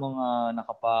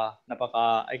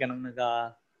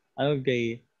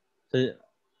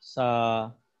sa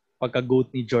pagka-GOAT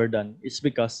ni Jordan is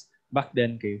because back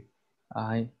then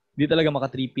hindi talaga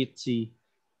maka-3-peat si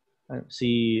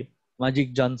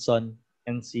Magic Johnson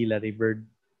and si Larry Bird.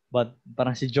 But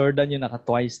parang si Jordan yung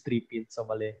naka-twice 3-peat sa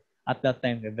mali. At that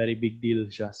time, a very big deal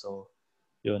siya. So,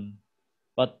 yun.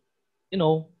 But,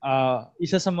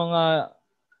 isa sa mga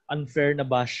unfair na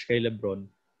bash kay LeBron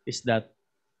is that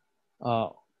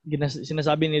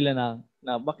sinasabi nila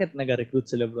na bakit nag-recruit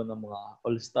si LeBron ng mga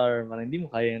all-star, hindi mo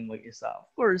kaya yung mag-isa.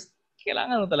 Of course,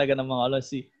 kailangan mo talaga ng mga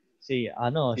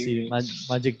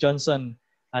Magic Johnson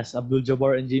has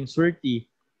Abdul-Jabbar and James Worthy.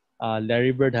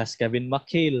 Larry Bird has Kevin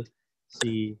McHale.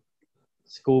 Si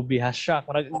Kobe has Shaq.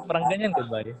 Parang ganyan,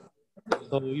 diba?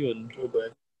 So, yun. Okay.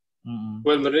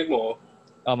 Well, marinig mo.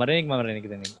 Marinig.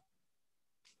 Okay.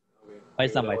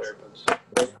 Pais lang.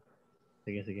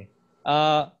 Sige.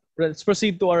 Let's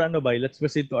proceed to our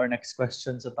next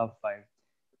question sa top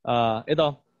 5.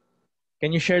 Ito,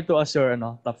 can you share to us your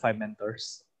top 5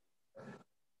 mentors?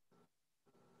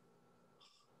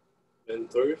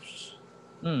 Mentors?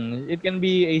 It can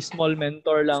be a small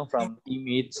mentor lang from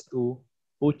teammates to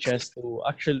coaches to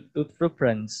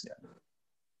friends. Yeah.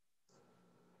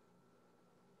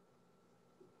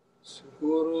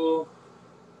 Siguro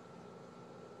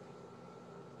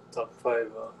top 5.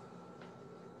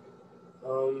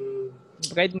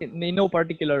 Kahit in no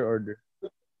particular order.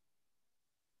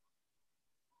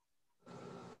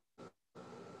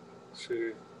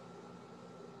 Si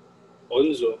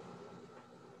Onzo.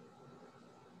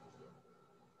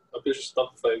 Appear sa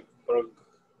top 5. Parang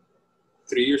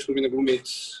 3 years kami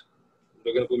nag-roommates.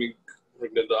 Dagan kami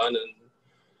nagdadaanan.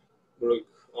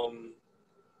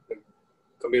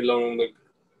 Kami lang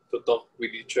nag-talk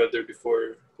with each other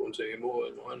before kung sa imo,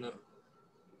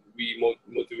 we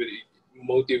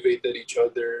motivated each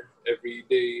other every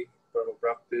day para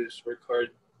mag-practice, work hard,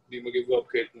 di mag-give up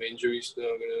kahit may injuries na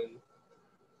ganun.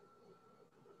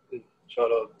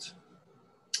 Shout out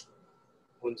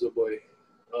Onzo boy.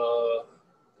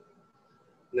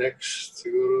 Next,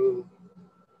 siguro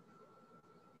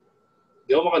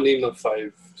di ako maka-name ng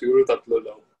 5. Siguro 3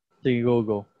 lang. Sige,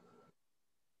 go.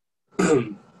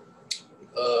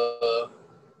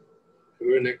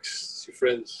 Siguro next, si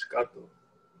Friends, Kato.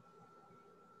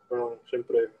 Parang,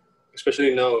 syempre,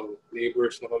 especially now,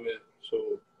 neighbors na kami.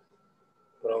 So,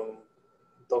 parang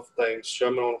tough times. Siya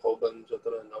man ako nakauban sa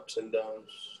tanan, ups and downs,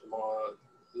 sa mga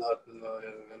lahat na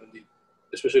dito.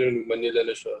 Especially nung Manila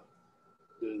na siya.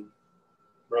 Dun,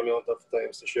 marami akong tough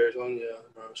times na share sa kanya.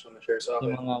 Marami siyang na-share sa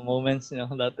akin. Yung mga moments niyo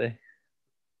dati.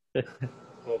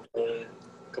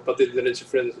 Kapatid na rin si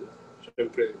Friends.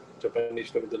 Siyempre, Japanese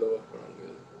kami dalawa. Parang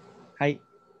yun. Hi.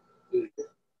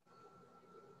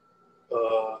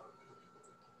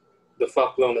 The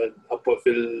fact lang na apo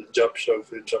feel job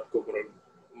ko parang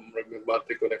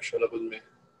magbati connection na po me.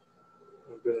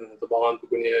 Natabangan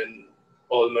ko niya in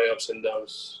all my ups and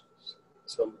downs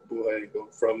sa buhay ko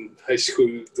from high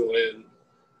school to ngayon.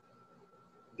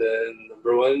 Then,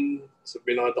 number 1, sa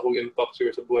pinakatakong impact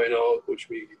siguro sa buhay na ako, Coach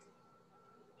Miggy.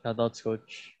 Shoutouts,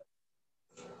 Coach.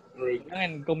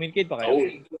 Ngayon, communicate pa kayo?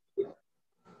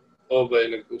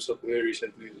 Nag-usap ngayon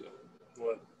recently.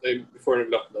 Before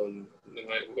nag-lockdown,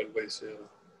 nangyay ko advice siya.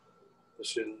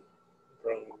 Tapos yun,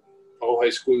 parang ako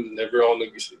high school, never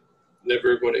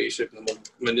ko naisip na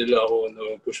Manila ako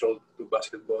na push out to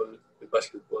basketball.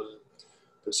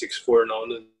 To 6'4" na ako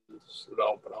nun. Wala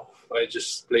akong parang I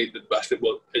just played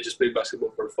basketball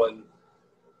for fun.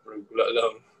 Parang wala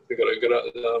lang. Nagara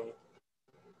lang.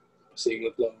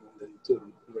 Pasingot lang. And then,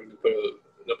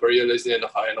 naparealize niya na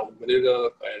kaya na akong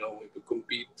Manila, kaya na akong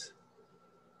ipag-compete.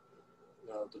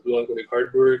 Tutuan ko ng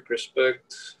hard work,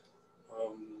 respect.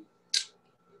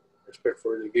 respect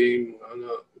for the game,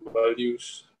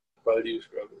 values,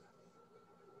 grabe.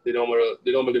 Di na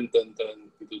ako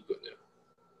malimtan-tan dito niya.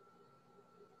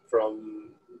 From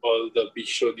all the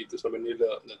bisyo dito sa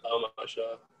Manila, na tama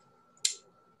siya,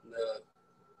 na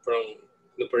parang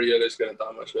naparealize ka na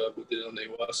tama siya, buti lang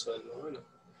naiwasan,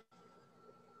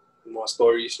 yung mga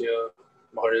stories niya,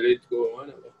 makarelate ko,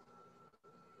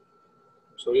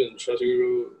 So yun, siya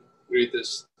siguro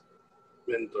greatest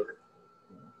mentor.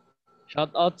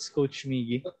 Shoutouts, Coach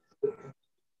Miggy.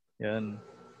 Yan.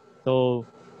 So,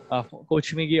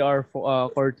 Coach Miggy, our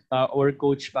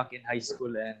coach back in high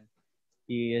school, and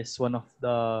he is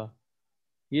the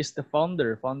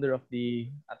founder of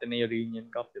the Ateneo Reunion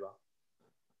Cup, di ba?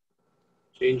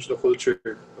 Change the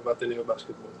culture of Ateneo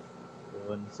basketball.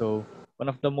 Yun. So, one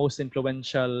of the most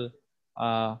influential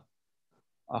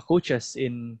coaches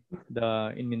in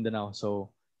Mindanao.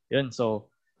 So, yun.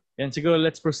 So, yan siguro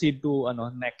let's proceed to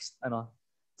next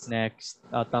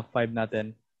top 5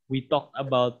 natin. We talked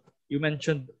about, you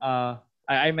mentioned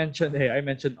I mentioned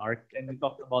ARC, and we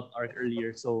talked about ARC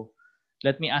earlier. So,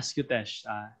 let me ask you, Tesh.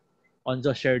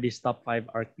 Onzo shared these top 5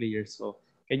 ARC players. So,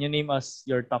 can you name us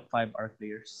your top 5 ARC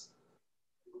players?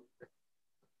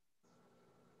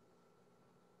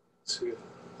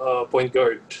 Point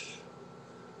guard.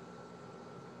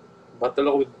 Battle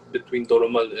ako between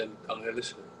Toromal and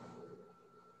Angeles.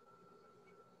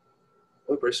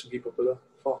 Oh, Presby pa pala.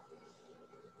 Fuck.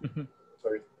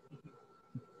 Sorry.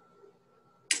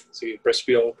 Sige,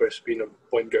 Presby na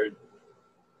point guard.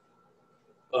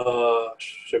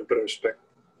 Siyempre respect.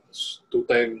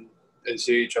 2-time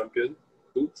NCAA champion.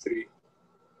 2, 3.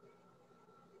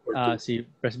 Si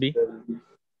Presby?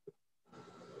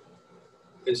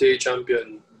 NCAA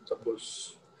champion.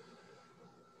 Tapos,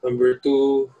 number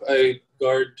 2, I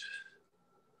guard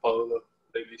Paulo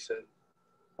Davidson.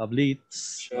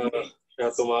 Pablitz. Siya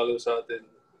tumalo sa atin.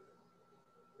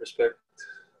 Respect.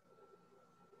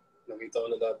 Nakita ko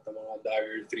na lahat ng mga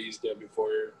dagger threes niya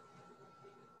before.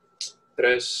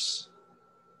 Tres.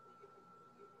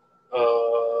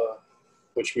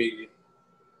 Coach Miggy.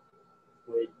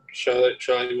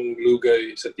 Siya yung glue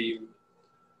guy sa team.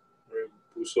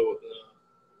 Puso na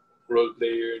role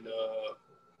player na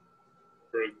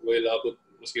may labot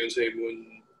maski yun sa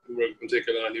imun, kung sa'yo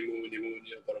kailangan imun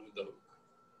niya para madawag.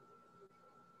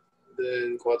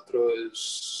 Then 4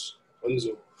 is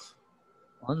Onzo.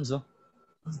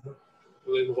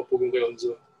 Wala yung makapugong kay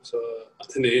Onzo sa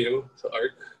Ateneo, sa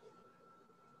ARC.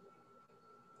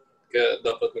 Kaya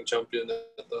dapat mag-champion na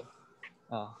ito.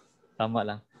 Tama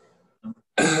lang.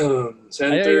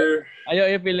 Center.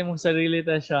 Ayaw pili mong sarili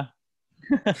ta siya.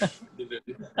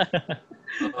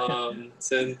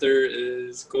 Center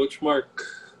is Coach Mark.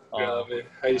 Grabe.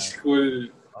 High school.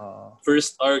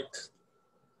 First ARC.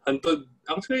 Hantod.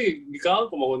 Actually, gikaon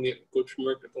pa ako ni Coach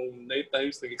Mark itong 9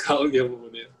 times na gikaon niya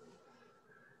mo niya.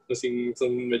 Kasing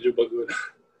medyo bago na.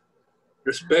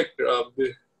 Respect,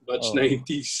 grabe. Batch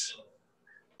 90s.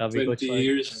 20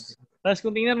 years. Tapos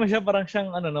kung tingnan mo siya, parang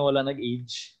siyang wala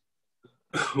nag-age.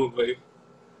 Okay.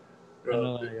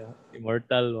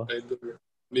 Immortal. Either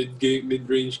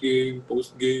mid-range game,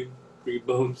 post-game,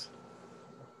 rebounds.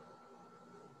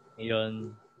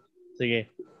 Ayun. Sige.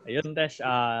 Ayun, Tesh.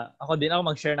 Ako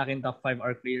mag-share na aking top 5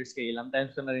 ARC players kay ilang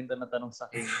times ko na rin ito natanong sa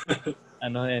akin.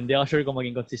 Hindi ako sure kung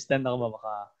maging consistent ako ba,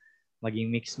 baka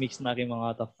maging mix na aking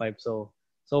mga top 5.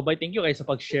 So by thank you kayo sa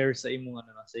pag-share sa imong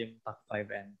sa imong top 5,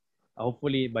 and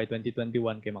hopefully by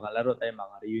 2021 kay makalaro tayo,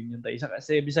 maka-reunion tayo.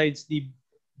 Kasi besides the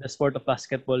sport of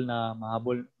basketball na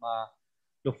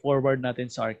look forward natin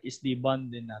sa ARC is the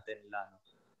bond din natin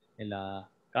nila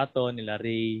Kato, nila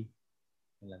Ray,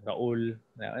 nila Raul,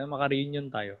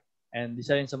 maka-reunion tayo. And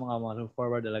isa rin sa mga look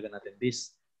forward talaga natin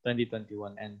this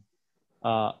 2021. And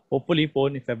hopefully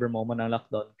po, if ever mo man ang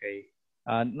lockdown kay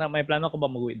may plano ko ba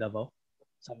mag-uwi Davao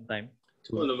sometime?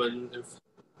 Ano naman, if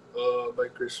by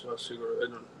Christmas siguro,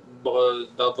 baka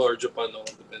Davao or Japan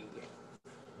ako, depende.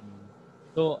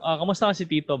 So, kamusta ka si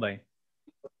Tito ba?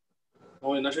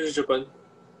 Okay, nasa sa Japan.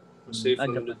 Safe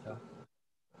naman Japan siya.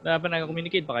 Dapat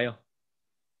nag-communicate pa kayo?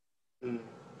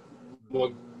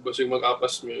 Basta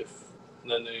mag-apas mo if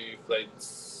nanay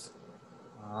flights.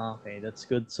 Okay, that's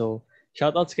good. So,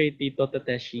 shoutouts kay Tito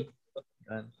Teshi.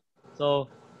 So,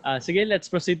 sige,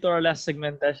 let's proceed to our last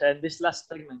segment, Tesh. And this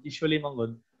last segment, usually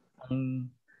mangod,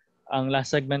 ang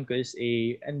last segment ko is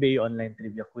a NBA online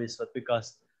trivia quiz. But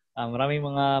because maraming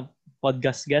mga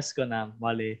podcast guests ko na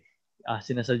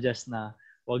sinasuggest na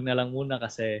wag na lang muna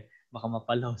kasi baka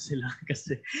mapalaw sila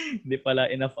kasi hindi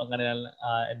pala enough ang kanilang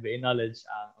NBA knowledge.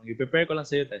 Ang i-prepare ko lang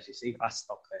sa iyo, Tesh, is a fast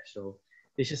talk. So,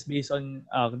 this is based on,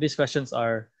 these questions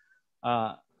are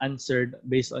answered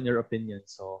based on your opinion.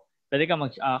 So, pwede ka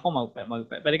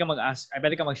pwede ka mag-ask,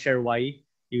 pwede ka mag-share why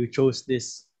you chose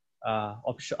this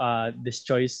this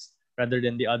choice rather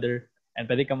than the other. And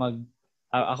pwede ka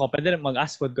ako pwede rin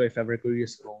mag-ask ko if ever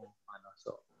curious kung ano.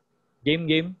 So, game.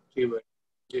 Game.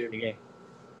 Okay.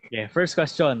 Okay, first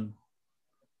question.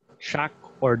 Shaq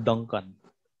or Duncan?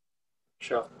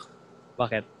 Shaq.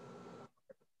 Bakit?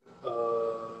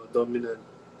 Dominant.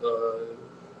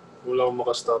 Wala akong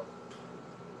makastop.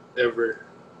 Ever.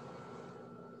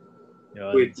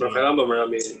 Yun, Wait, kailangan ba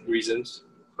marami reasons?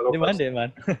 Di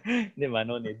man.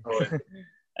 No need. Okay.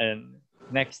 And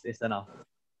next is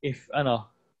if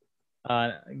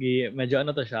medyo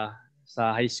to siya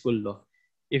sa high school lo.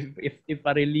 If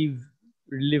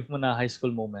relieve mo na high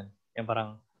school moment, yung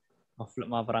parang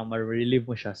ma-relieve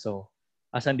mo siya. So,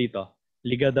 asan dito?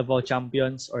 Liga Davao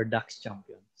Champions or Dax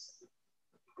Champions?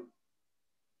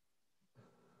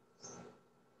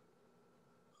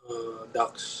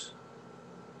 Dax.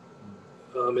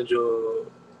 Medyo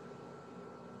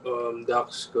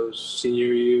Dax because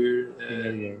senior year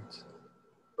and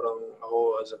parang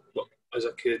ako as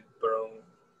a kid parang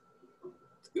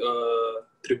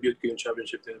tribute ko yung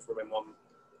championship din for my mom.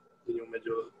 Yun yung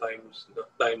medyo time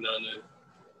na yun,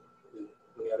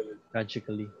 nangyari yun.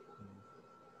 Tragically.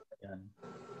 Yan.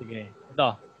 Sige.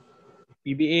 Ito.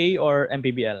 PBA or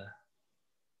MPBL?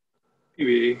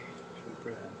 PBA.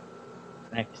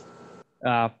 Next.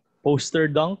 Poster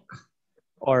dunk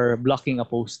or blocking a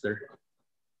poster?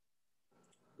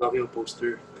 Blocking a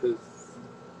poster.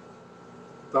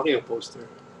 Blocking a poster.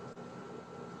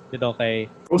 Ito kay...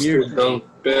 Poster dunk,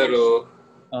 pero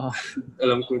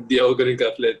alam ko di ako ganun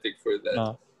ka-athletic for that.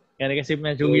 No. Kaya kasi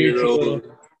medyo weird siguro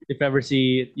if ever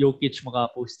si Jokic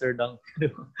maka-poster dunk.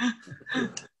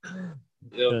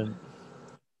 Yep.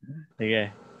 Sige.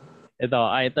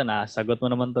 Ito na. Sagot mo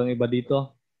naman tong iba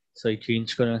dito. So,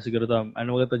 i-change ko na siguro to.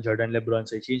 Ano ba ito? Jordan LeBron.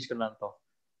 So, i-change ko na to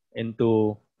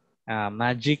into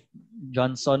Magic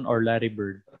Johnson or Larry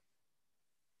Bird.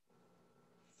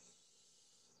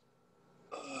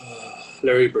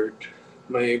 Larry Bird.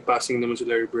 May passing naman si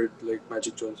Larry Bird like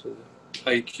Magic Johnson.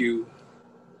 IQ.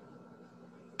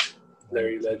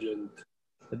 Larry Legend.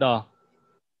 Ito.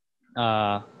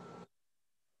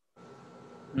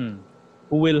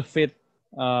 Who will fit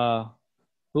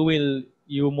who will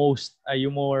you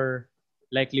more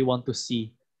likely want to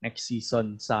see next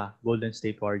season sa Golden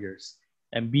State Warriors?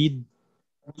 Embiid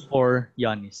or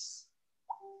Giannis?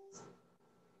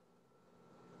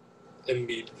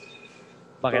 Embiid.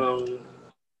 Bakit?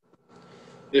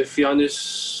 If Giannis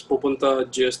pupunta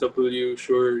GSW,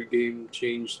 sure game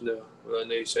change na. Wala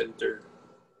na yung center.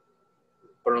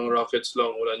 Parang Rockets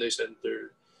lang, wala na yung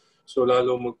center. So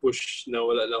lalo mag-push na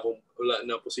wala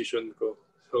na position ko.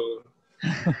 So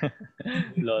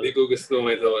hindi ko gusto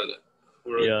may tawa na.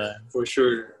 For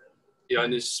sure,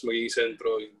 Giannis maging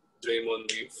sentro,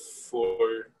 Draymond maging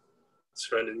 4,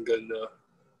 it's run and gun na.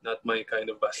 Not my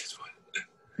kind of basketball.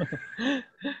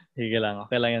 Sige lang.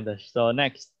 Okay lang yan, Dash. So,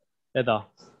 next. Ito.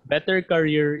 Better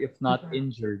career if not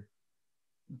injured.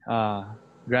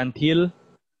 Grant Hill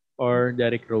or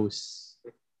Derrick Rose?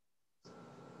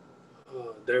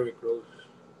 Derrick Rose.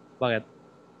 Bakit?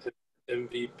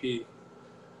 MVP.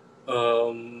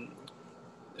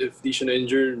 If di siya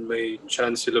na-injured, may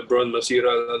chance si LeBron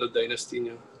masira lalo dynasty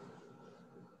niya.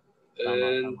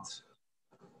 And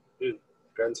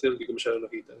Grant Hill, di ko masyadong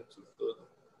nakita.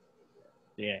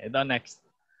 Yeah, ito next.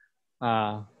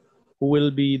 Who will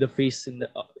be the face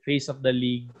of the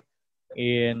league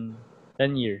in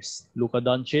 10 years? Luka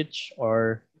Doncic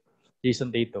or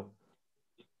Jason Tatum?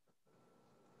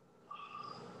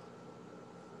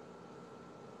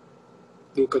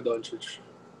 Luka Doncic.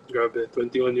 Grabe,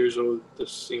 21 years old,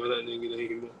 tapos wala na yung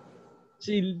ginahigin mo.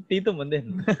 Si Tatum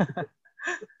din.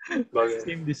 Bagay.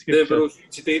 Same description. Pero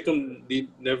si Tatum,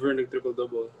 never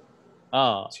nag-triple-double.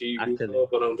 Si Luka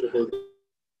parang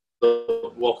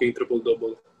walking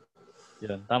triple-double.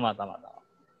 Yun, tama.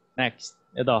 Next,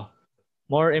 ito.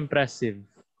 More impressive.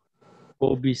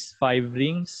 Kobe's 5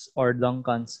 rings or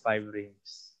Duncan's 5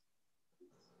 rings?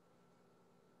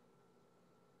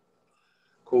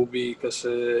 Kobe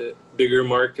kasi bigger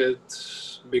market,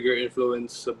 bigger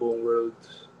influence sa buong world.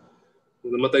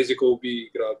 Nung namatay si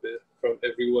Kobe, grabe. From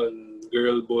everyone,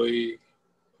 girl, boy,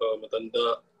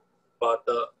 matanda,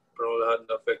 bata, parang lahat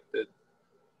na affected.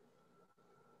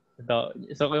 Ito,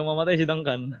 so kung mamatay si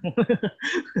Duncan.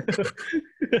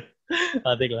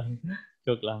 Atik lang.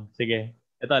 Joke lang. Sige.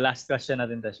 Ito, last question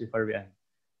natin, Tesh, before we end.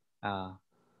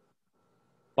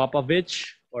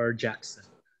 Popovich or Jackson?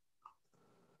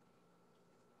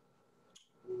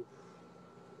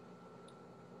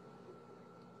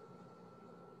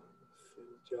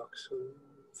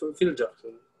 Phil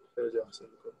Jackson. Phil Jackson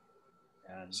ko.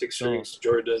 Yan. 6 rings,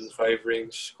 Jordan, 5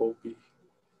 rings, Kobe.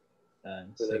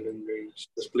 11 rings.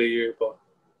 Tapos player pa.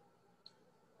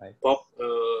 Right. Pop,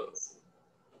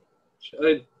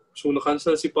 so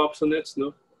na-cancel si Pop sa Nets,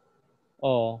 no?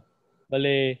 Oo.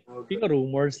 Bale, pika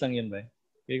rumors lang yun ba?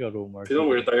 Pika rumors. Pika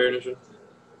retired na siya.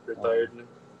 Retired na.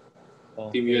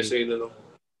 Team USA na lang.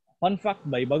 Fun fact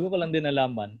ba, bago ko lang din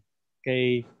nalaman,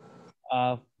 kay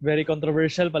very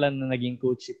controversial pala na naging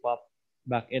coach si Pop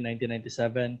back in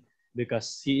 1997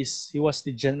 because he was the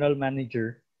general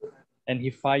manager and he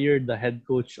fired the head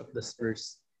coach of the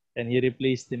Spurs and he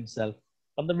replaced himself.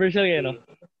 Controversial kayo, no?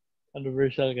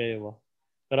 Controversial kayo ba?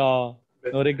 Pero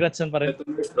no regrets yun pa rin.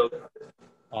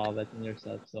 Bet on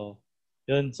yourself. So,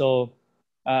 yun. So,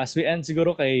 as we end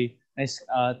siguro kay nice,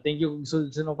 thank you.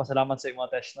 Sunod pasalamat sa imo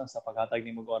Tesh no, sa paghatag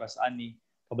ni mo oras ani.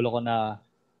 Kabalo ko na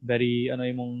very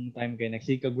imong time kay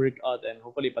next week workout and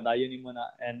hopefully padayon nimo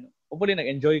na and hopefully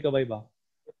nag-enjoy ka ba?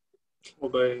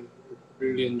 Okay.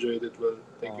 Really enjoyed it well.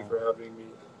 Thank you for having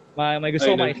me. May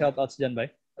gusto ko may shoutouts diyan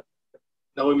ba?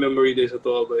 Ako memory day sa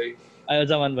to ba? Ayaw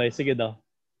zaman ba? Sige daw.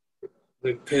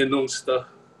 Nagpenong stuff.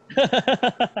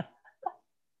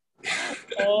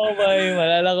 Oh, bay.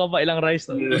 Malala ko pa ilang rice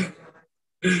to.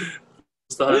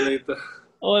 Gustahan na ito.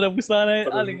 Nagustuhan na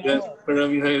yun.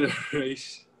 Paramihan na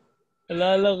rice.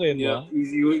 Malala ko yun ba?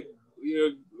 Easy way.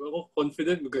 Ako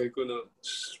confident magay ko na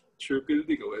sure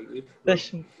pildi ka.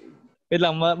 Tash, wait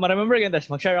lang. Ma-remember ka Tash.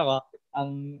 Mag-share ako.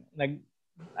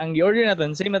 Ang i-order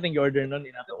natin, same natin i-order nun.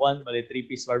 Inato 1, bali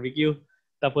 3-piece barbecue.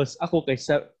 Tapos ako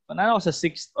panalo ko sa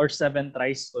 6 or 7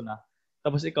 tries ko na.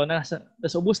 Tapos ikaw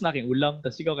tapos ubos na aking ulam.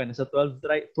 Tapos ikaw nasa 12.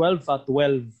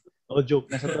 No joke.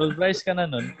 Nasa 12 tries ka na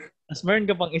nun. Tapos meron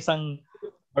ka pang isang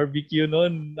barbecue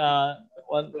nun na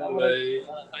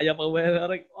kaya pa ba?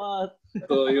 Like, what?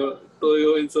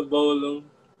 Toyo in sa bowl lang.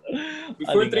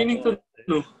 Before training to,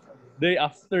 no? Day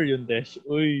after yun, Tesh.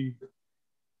 Uy.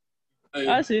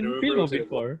 As in, feel mo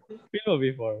before.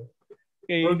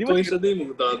 Okay, di ba twice a day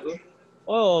mo tato?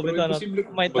 Oo, bitaw na.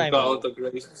 My time. Magka-count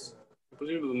rice.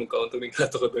 Imposible ba magka-count ng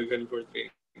tato kadagan for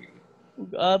training?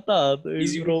 Ata.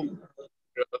 Easy bro.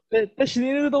 Tesh,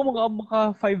 ninuto ko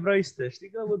maka 5 rice, Tesh. Di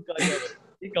ka would kaya.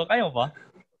 Ikaw, kaya mo ba?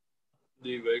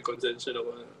 Di ba? Consensya na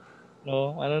ko.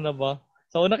 No, ano na ba?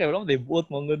 Sa una kayo, wala mo,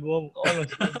 manggod mo.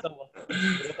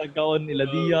 Sigratag kaon nila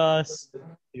Diaz.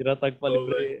 Sigratag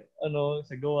palibre.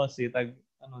 Sa gawas.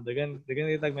 Dagan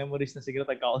itag memories na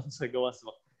sigratag kaon sa gawas.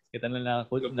 Kita na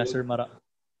na Sir Mara.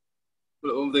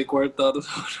 Wala mo tayo kwarta.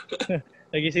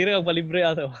 Nagisira kang palibre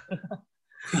ato.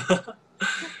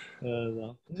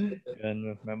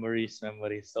 Memories.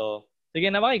 So, sige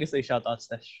na ba kayo gusto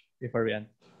i-shoutouts, Tesh, before we end?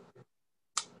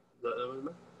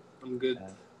 I'm good.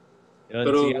 Yun,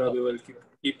 pero grabe, well,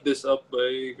 keep this up,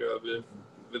 boy. Grabe.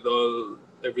 With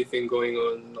everything going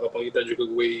on, nakapangita dyan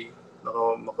kag way,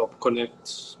 maka-connect,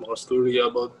 maka-story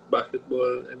about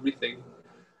basketball, everything.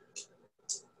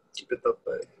 Keep it up,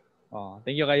 boy.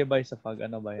 Thank you kayo, boy, sa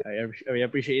boy. I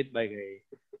appreciate, boy,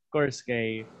 of course,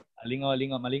 kay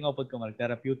malingaw po ko,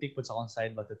 therapeutic po sa akong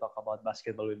side but to talk about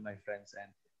basketball with my friends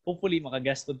and hopefully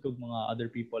maka-guest po ko mga other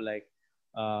people like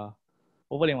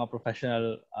hopefully mga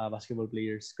professional basketball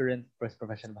players, current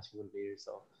professional basketball players.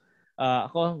 So,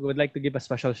 ako would like to give a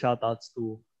special shoutouts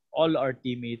to all our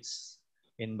teammates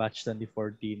in batch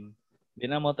 2014. Di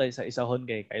na mo tayo sa isahon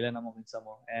kay kailan na mo kinsa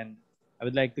mo. And I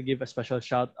would like to give a special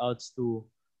shoutouts to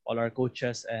all our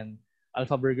coaches and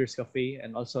Alpha Burgers Cafe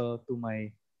and also to my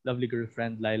lovely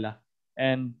girlfriend, Laila.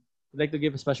 And I'd like to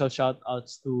give a special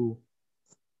shoutouts to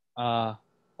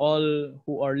all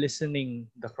who are listening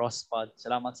TheCrossPod.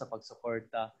 Salamat sa pag-support.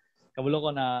 Kabalo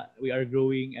ko na we are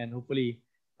growing and hopefully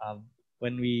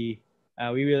when we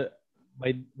will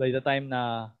by the time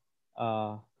na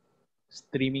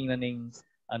streaming na ning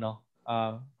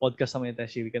podcast naman ni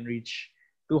Teshi, we can reach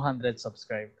 200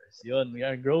 subscribers. Yun, we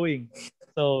are growing.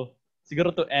 So,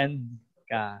 siguro to end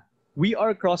we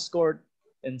are TheCrossCourt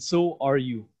and so are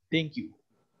you. Thank you.